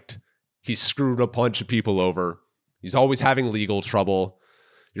well liked. He's screwed a bunch of people over. He's always having legal trouble.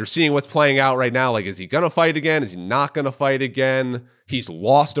 You're seeing what's playing out right now. Like, is he going to fight again? Is he not going to fight again? He's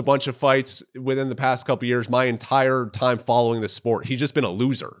lost a bunch of fights within the past couple of years. My entire time following the sport, he's just been a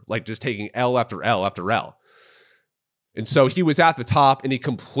loser, like just taking L after L after L. And so he was at the top and he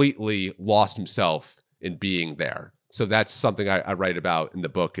completely lost himself in being there. So that's something I write about in the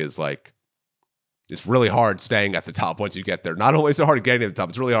book, is like, it's really hard staying at the top once you get there. Not only is it hard getting to the top,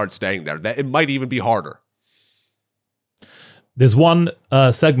 it's really hard staying there. That it might even be harder. There's one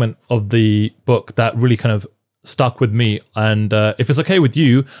segment of the book that really kind of stuck with me. And if it's okay with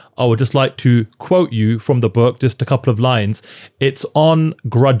you, I would just like to quote you from the book, just a couple of lines. It's on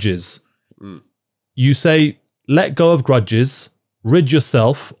grudges. You say, let go of grudges, rid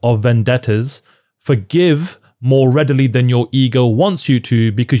yourself of vendettas, forgive more readily than your ego wants you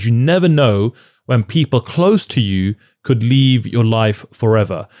to, because you never know when people close to you could leave your life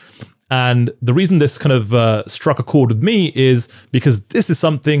forever. And the reason this kind of struck a chord with me is because this is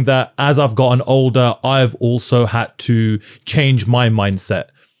something that, as I've gotten older, I've also had to change my mindset.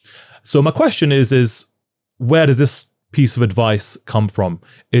 So my question is where does this piece of advice come from?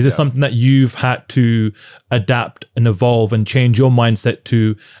 Is it something that you've had to adapt and evolve and change your mindset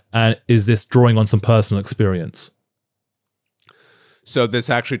to? And is this drawing on some personal experience? So this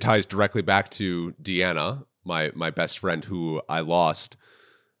actually ties directly back to Deanna, my best friend who I lost.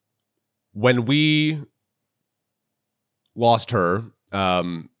 When we lost her,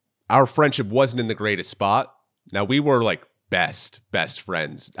 our friendship wasn't in the greatest spot. Now, we were like best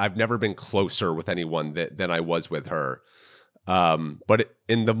friends. I've never been closer with anyone than I was with her. But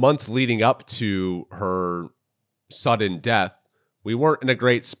in the months leading up to her sudden death, we weren't in a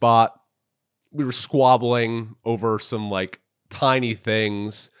great spot. We were squabbling over some like tiny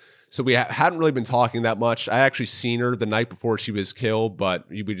things. So we hadn't really been talking that much. I actually seen her the night before she was killed, but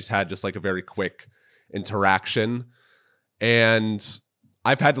we just had just like a very quick interaction. And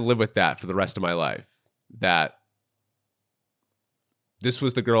I've had to live with that for the rest of my life, that this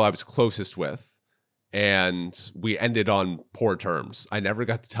was the girl I was closest with, and we ended on poor terms. I never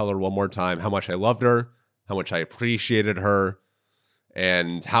got to tell her one more time how much I loved her, how much I appreciated her,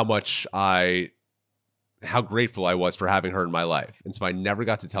 and how grateful I was for having her in my life. And so I never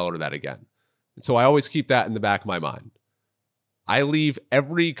got to tell her that again. And so I always keep that in the back of my mind. I leave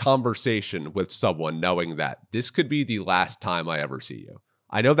every conversation with someone knowing that this could be the last time I ever see you.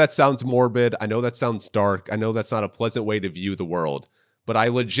 I know that sounds morbid. I know that sounds dark. I know that's not a pleasant way to view the world, but I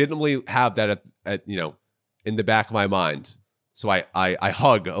legitimately have that in the back of my mind. So I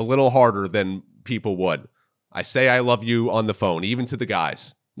hug a little harder than people would. I say I love you on the phone, even to the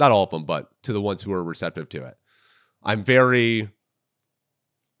guys. Not all of them, but to the ones who are receptive to it. I'm very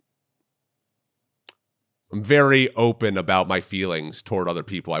open about my feelings toward other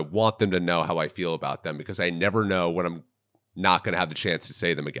people. I want them to know how I feel about them because I never know when I'm not going to have the chance to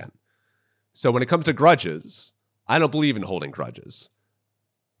say them again. So when it comes to grudges, I don't believe in holding grudges.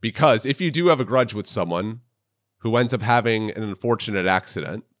 Because if you do have a grudge with someone who ends up having an unfortunate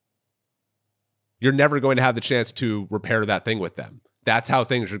accident, you're never going to have the chance to repair that thing with them. That's how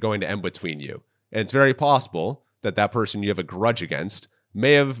things are going to end between you. And it's very possible that that person you have a grudge against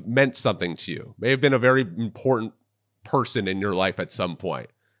may have meant something to you, may have been a very important person in your life at some point.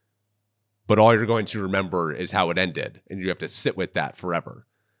 But all you're going to remember is how it ended, and you have to sit with that forever.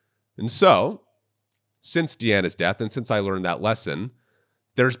 And so, since Deanna's death, and since I learned that lesson,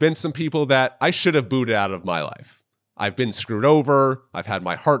 there's been some people that I should have booted out of my life. I've been screwed over. I've had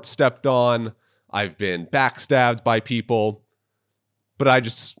my heart stepped on. I've been backstabbed by people. But I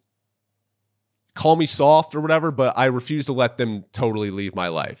just, call me soft or whatever, but I refuse to let them totally leave my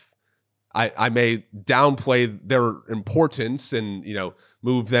life. I may downplay their importance and,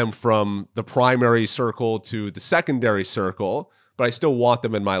 move them from the primary circle to the secondary circle, but I still want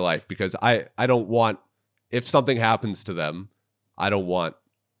them in my life because I don't want, if something happens to them, I don't want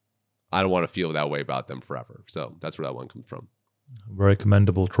to feel that way about them forever. So that's where that one comes from. Very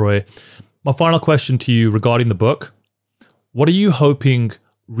commendable, Troy. My final question to you regarding the book. What are you hoping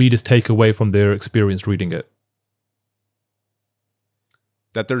readers take away from their experience reading it?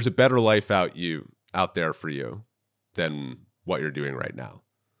 That there's a better life out there for you than what you're doing right now.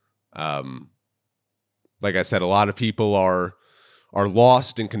 Like I said, a lot of people are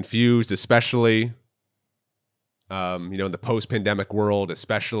lost and confused, especially in the post-pandemic world,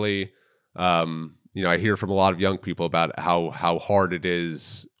 especially. I hear from a lot of young people about how hard it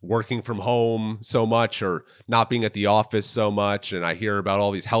is working from home so much or not being at the office so much. And I hear about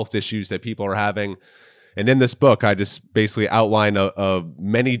all these health issues that people are having. And in this book, I just basically outline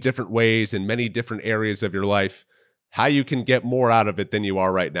many different ways in many different areas of your life, how you can get more out of it than you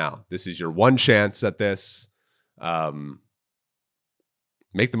are right now. This is your one chance at this.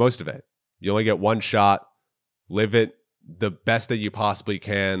 Make the most of it. You only get one shot. Live it the best that you possibly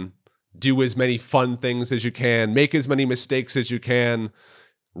can. Do as many fun things as you can. Make as many mistakes as you can.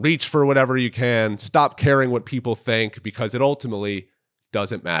 Reach for whatever you can. Stop caring what people think because it ultimately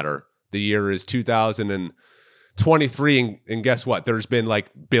doesn't matter. The year is 2023, and guess what? There's been like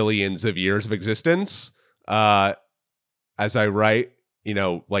billions of years of existence. As I write,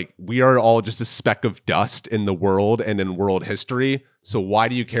 we are all just a speck of dust in the world and in world history. So why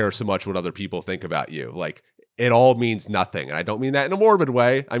do you care so much what other people think about you? Like, it all means nothing. And I don't mean that in a morbid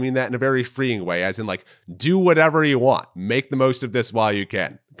way. I mean that in a very freeing way, as in like, do whatever you want. Make the most of this while you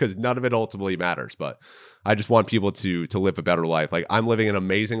can, because none of it ultimately matters. But I just want people to live a better life. Like, I'm living an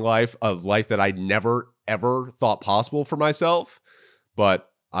amazing life, a life that I never, ever thought possible for myself. But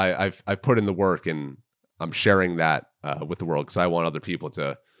I've put in the work, and I'm sharing that with the world because I want other people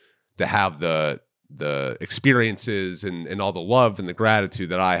to have the experiences and all the love and the gratitude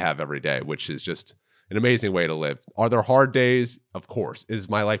that I have every day, which is just an amazing way to live. Are there hard days? Of course. Is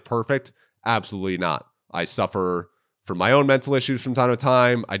my life perfect? Absolutely not. I suffer from my own mental issues from time to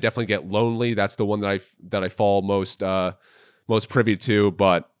time. I definitely get lonely. That's the one that I fall most privy to.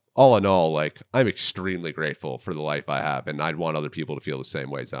 But all in all, like, I'm extremely grateful for the life I have, and I'd want other people to feel the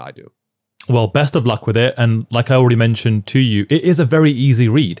same ways that I do. Well, best of luck with it. And like I already mentioned to you, it is a very easy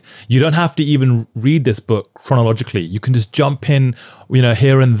read. You don't have to even read this book chronologically. You can just jump in,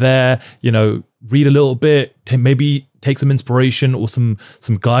 here and there, read a little bit, maybe take some inspiration or some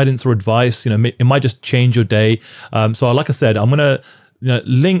guidance or advice. It might just change your day. So like I said, I'm going to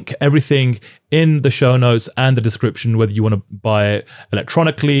link everything in the show notes and the description, whether you want to buy it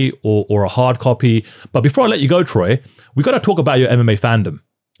electronically or a hard copy. But before I let you go, Troy, we got to talk about your MMA fandom,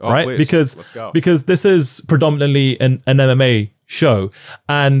 right? Please. Because this is predominantly an MMA show,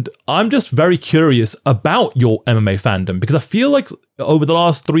 and I'm just very curious about your MMA fandom, because I feel like over the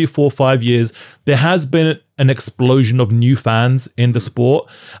last 3, 4, 5 years there has been an explosion of new fans in the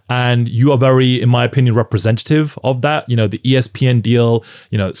sport, and you are very, in my opinion, representative of that. The ESPN deal,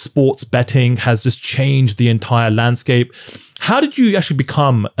 sports betting has just changed the entire landscape. How did you actually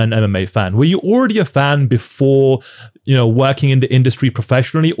become an MMA fan? Were you already a fan before working in the industry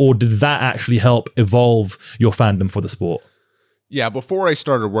professionally, or did that actually help evolve your fandom for the sport? Yeah, before I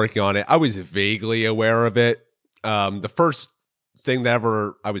started working on it, I was vaguely aware of it. The first thing that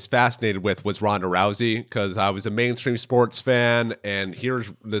ever I was fascinated with was Ronda Rousey, because I was a mainstream sports fan, and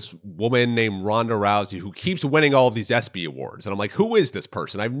here's this woman named Ronda Rousey who keeps winning all of these ESPY awards. And I'm like, who is this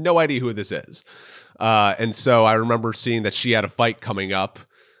person? I have no idea who this is. And so I remember seeing that she had a fight coming up.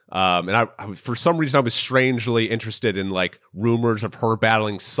 And I for some reason, I was strangely interested in like rumors of her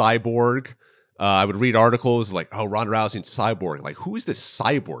battling Cyborg. I would read articles like, oh, Ronda Rousey and Cyborg. Like, who is this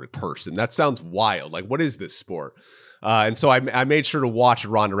Cyborg person? That sounds wild. Like, what is this sport? And so I made sure to watch a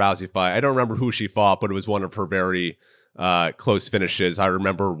Ronda Rousey fight. I don't remember who she fought, but it was one of her very close finishes. I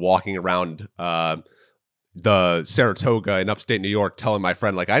remember walking around the Saratoga in upstate New York telling my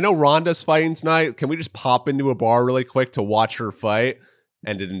friend, like, I know Ronda's fighting tonight. Can we just pop into a bar really quick to watch her fight?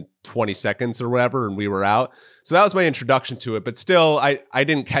 Ended in 20 seconds or whatever, and we were out. So that was my introduction to it. But still, I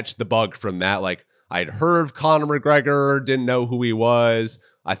didn't catch the bug from that. Like, I'd heard of Conor McGregor, didn't know who he was.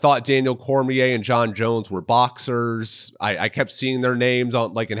 I thought Daniel Cormier and John Jones were boxers. I kept seeing their names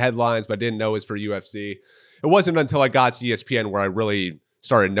on like in headlines, but I didn't know it was for UFC. It wasn't until I got to ESPN where I really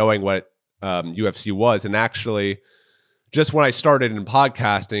started knowing what UFC was. And actually, just when I started in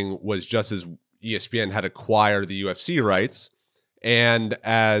podcasting was just as ESPN had acquired the UFC rights. And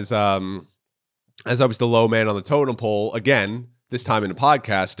as I was the low man on the totem pole, again, this time in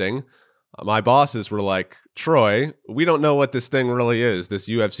podcasting, my bosses were like, Troy, we don't know what this thing really is, this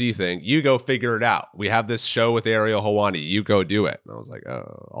UFC thing. You go figure it out. We have this show with Ariel Helwani. You go do it. And I was like,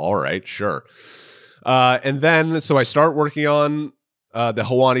 oh, all right, sure. And then, so I start working on the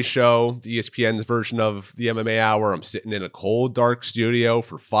Helwani show, the ESPN's version of the MMA Hour. I'm sitting in a cold, dark studio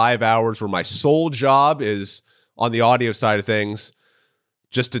for 5 hours where my sole job is on the audio side of things,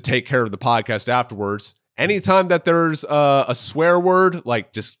 just to take care of the podcast afterwards. Anytime that there's a swear word,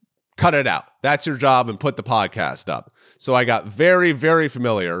 like just cut it out. That's your job, and put the podcast up. So I got very, very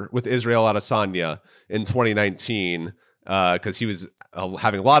familiar with Israel Adesanya in 2019 because he was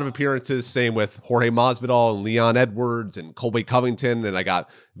having a lot of appearances. Same with Jorge Masvidal and Leon Edwards and Colby Covington. And I got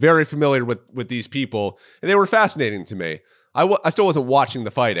very familiar with these people, and they were fascinating to me. I still wasn't watching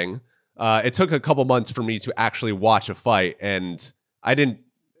the fighting. It took a couple months for me to actually watch a fight, and I didn't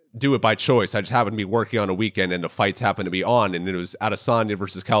do it by choice. I just happened to be working on a weekend, and the fights happened to be on, and it was Adesanya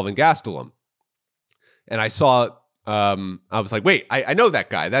versus Kelvin Gastelum. And I saw, I was like, wait, I know that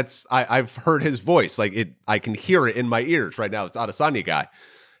guy. I've heard his voice. Like I can hear it in my ears right now. It's Adesanya guy.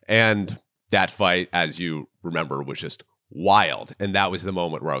 And that fight, as you remember, was just wild. And that was the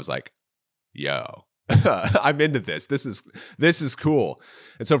moment where I was like, yo, I'm into this. This is cool.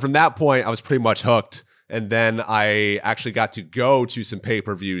 And so from that point, I was pretty much hooked. And then I actually got to go to some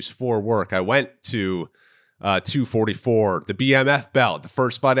pay-per-views for work. I went to 244, the BMF belt. The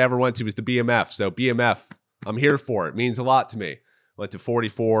first fight I ever went to was the BMF. So BMF, I'm here for it. It means a lot to me. Went to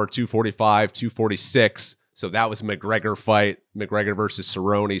 44, 245, 246. So that was a McGregor fight, McGregor versus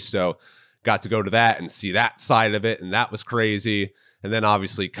Cerrone. So got to go to that and see that side of it. And that was crazy. And then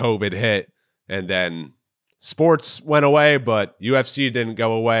obviously COVID hit. And then sports went away, but UFC didn't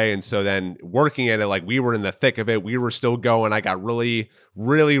go away. And so then working at it, like we were in the thick of it. We were still going. I got really,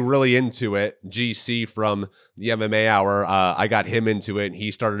 really, really into it. GC from the MMA Hour, I got him into it, and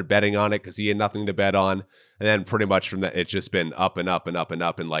he started betting on it because he had nothing to bet on. And then pretty much from that, it's just been up and up and up and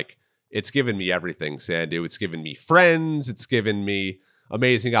up. And like, it's given me everything, Sandhu. It's given me friends. It's given me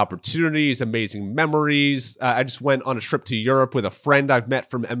amazing opportunities, amazing memories. I just went on a trip to Europe with a friend I've met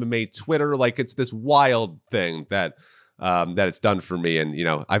from MMA Twitter. Like, it's this wild thing that it's done for me. And, you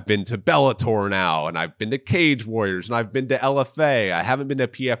know, I've been to Bellator now, and I've been to Cage Warriors, and I've been to LFA. I haven't been to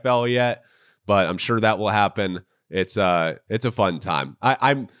PFL yet, but I'm sure that will happen. It's a fun time.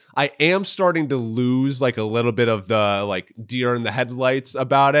 I am starting to lose like a little bit of the like deer in the headlights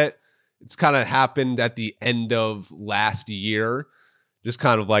about it. It's kind of happened at the end of last year. Just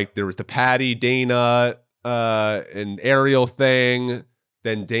kind of like there was the Patty, Dana, and Ariel thing.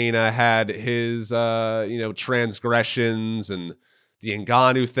 Then Dana had his, transgressions, and the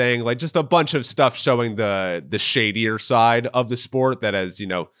Ngannou thing, like just a bunch of stuff showing the shadier side of the sport that has,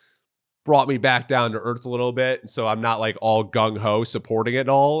 brought me back down to earth a little bit. So I'm not like all gung-ho supporting it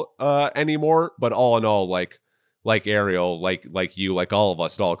all anymore. But all in all, like Ariel, like you, like all of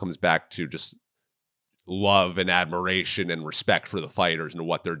us, it all comes back to just love and admiration and respect for the fighters and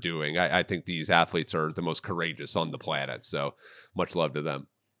what they're doing. I think these athletes are the most courageous on the planet. So much love to them.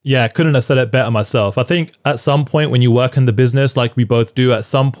 Yeah, couldn't have said it better myself. I think at some point when you work in the business, like we both do, at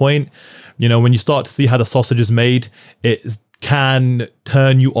some point, when you start to see how the sausage is made, it can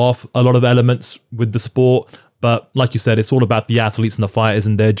turn you off a lot of elements with the sport. But like you said, it's all about the athletes and the fighters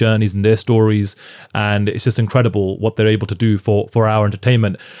and their journeys and their stories. And it's just incredible what they're able to do for our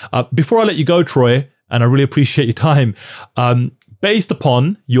entertainment. Before I let you go, Troy, and I really appreciate your time, based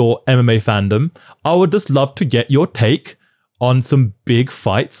upon your MMA fandom, I would just love to get your take on some big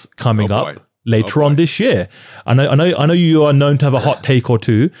fights coming up later on this year. I know you are known to have a hot take or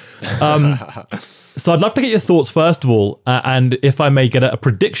two. So I'd love to get your thoughts first of all, and if I may get a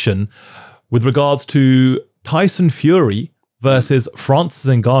prediction with regards to Tyson Fury versus Francis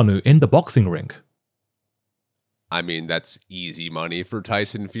Ngannou in the boxing ring. I mean, that's easy money for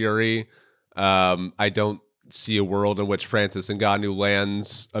Tyson Fury. I don't see a world in which Francis Ngannou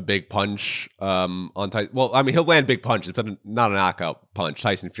lands a big punch on Tyson. Well, I mean, he'll land big punches, but not a knockout punch.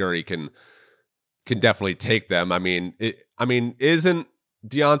 Tyson Fury can definitely take them. I mean, isn't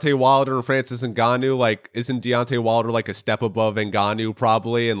Deontay Wilder and Francis Ngannou isn't Deontay Wilder like a step above Ngannou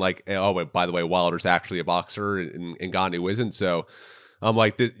probably? And by the way, Wilder's actually a boxer and Ngannou isn't. So I'm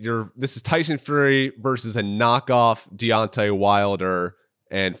like, this is Tyson Fury versus a knockoff Deontay Wilder.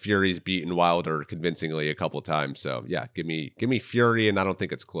 And Fury's beaten Wilder convincingly a couple times. So yeah, give me Fury, and I don't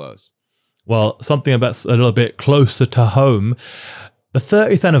think it's close. Well, something about a little bit closer to home. The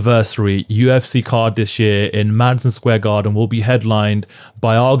 30th anniversary UFC card this year in Madison Square Garden will be headlined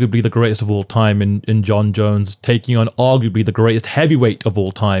by arguably the greatest of all time in John Jones, taking on arguably the greatest heavyweight of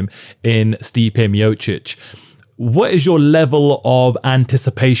all time in Stipe Miocic. What is your level of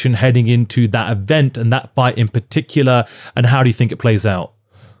anticipation heading into that event and that fight in particular, and how do you think it plays out?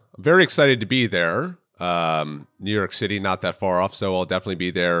 I'm very excited to be there. New York City, not that far off, so I'll definitely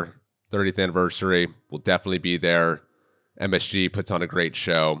be there. 30th anniversary, we'll definitely be there. MSG puts on a great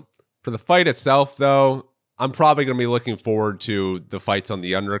show. For the fight itself, though, I'm probably going to be looking forward to the fights on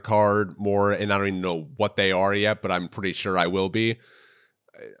the undercard more, and I don't even know what they are yet, but I'm pretty sure I will be.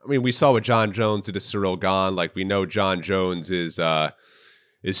 I mean, we saw what John Jones did to Cyril Gane. Like, we know John Jones is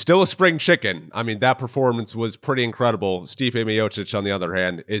still a spring chicken. I mean, that performance was pretty incredible. Stipe Miocic, on the other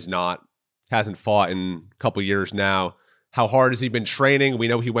hand, is not. Hasn't fought in a couple years now. How hard has he been training? We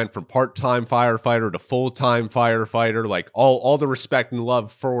know he went from part-time firefighter to full-time firefighter. Like, all the respect and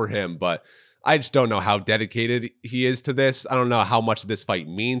love for him, but I just don't know how dedicated he is to this. I don't know how much this fight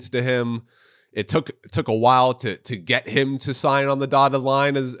means to him. It took a while to get him to sign on the dotted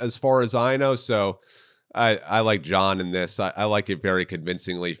line, as far as I know. So I like John in this. I like it very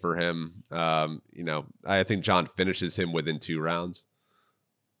convincingly for him. I think John finishes him within 2 rounds.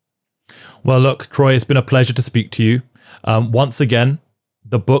 Well, look, Troy, it's been a pleasure to speak to you. Once again,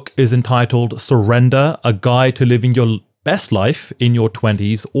 the book is entitled Surrender, A Guide to Living Your Best Life in Your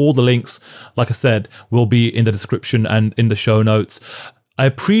 20s. All the links, like I said, will be in the description and in the show notes. I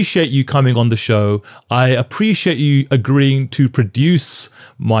appreciate you coming on the show. I appreciate you agreeing to produce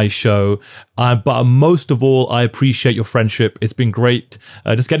my show. But most of all, I appreciate your friendship. It's been great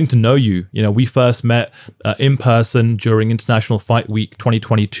just getting to know you. We first met in person during International Fight Week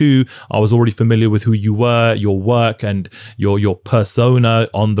 2022. I was already familiar with who you were, your work, and your persona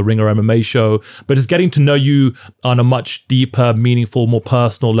on the Ringer MMA Show. But just getting to know you on a much deeper, meaningful, more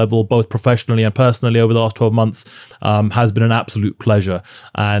personal level, both professionally and personally over the last 12 months, has been an absolute pleasure.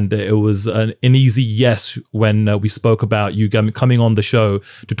 And it was an easy yes when we spoke about you coming on the show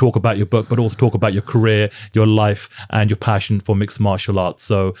to talk about your book, but also talk about your career, your life, and your passion for mixed martial arts.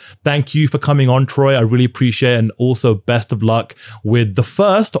 So thank you for coming on, Troy. I really appreciate it. And also best of luck with the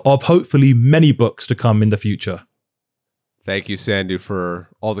first of hopefully many books to come in the future. Thank you, Sandhu, for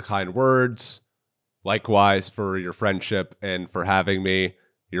all the kind words. Likewise, for your friendship and for having me.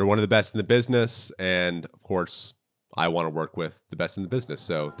 You're one of the best in the business. And of course, I want to work with the best in the business.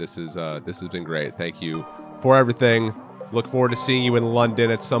 So this has been great. Thank you for everything. Look forward to seeing you in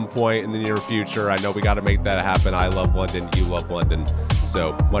London at some point in the near future. I know we got to make that happen. I love London. You love London.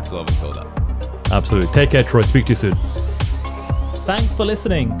 So much love until then. Absolutely. Take care, Troy. Speak to you soon. Thanks for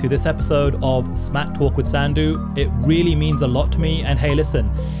listening to this episode of Smack Talk with Sandhu. It really means a lot to me. And hey,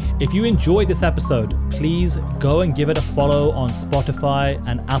 listen, if you enjoyed this episode, please go and give it a follow on Spotify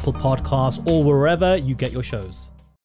and Apple Podcasts or wherever you get your shows.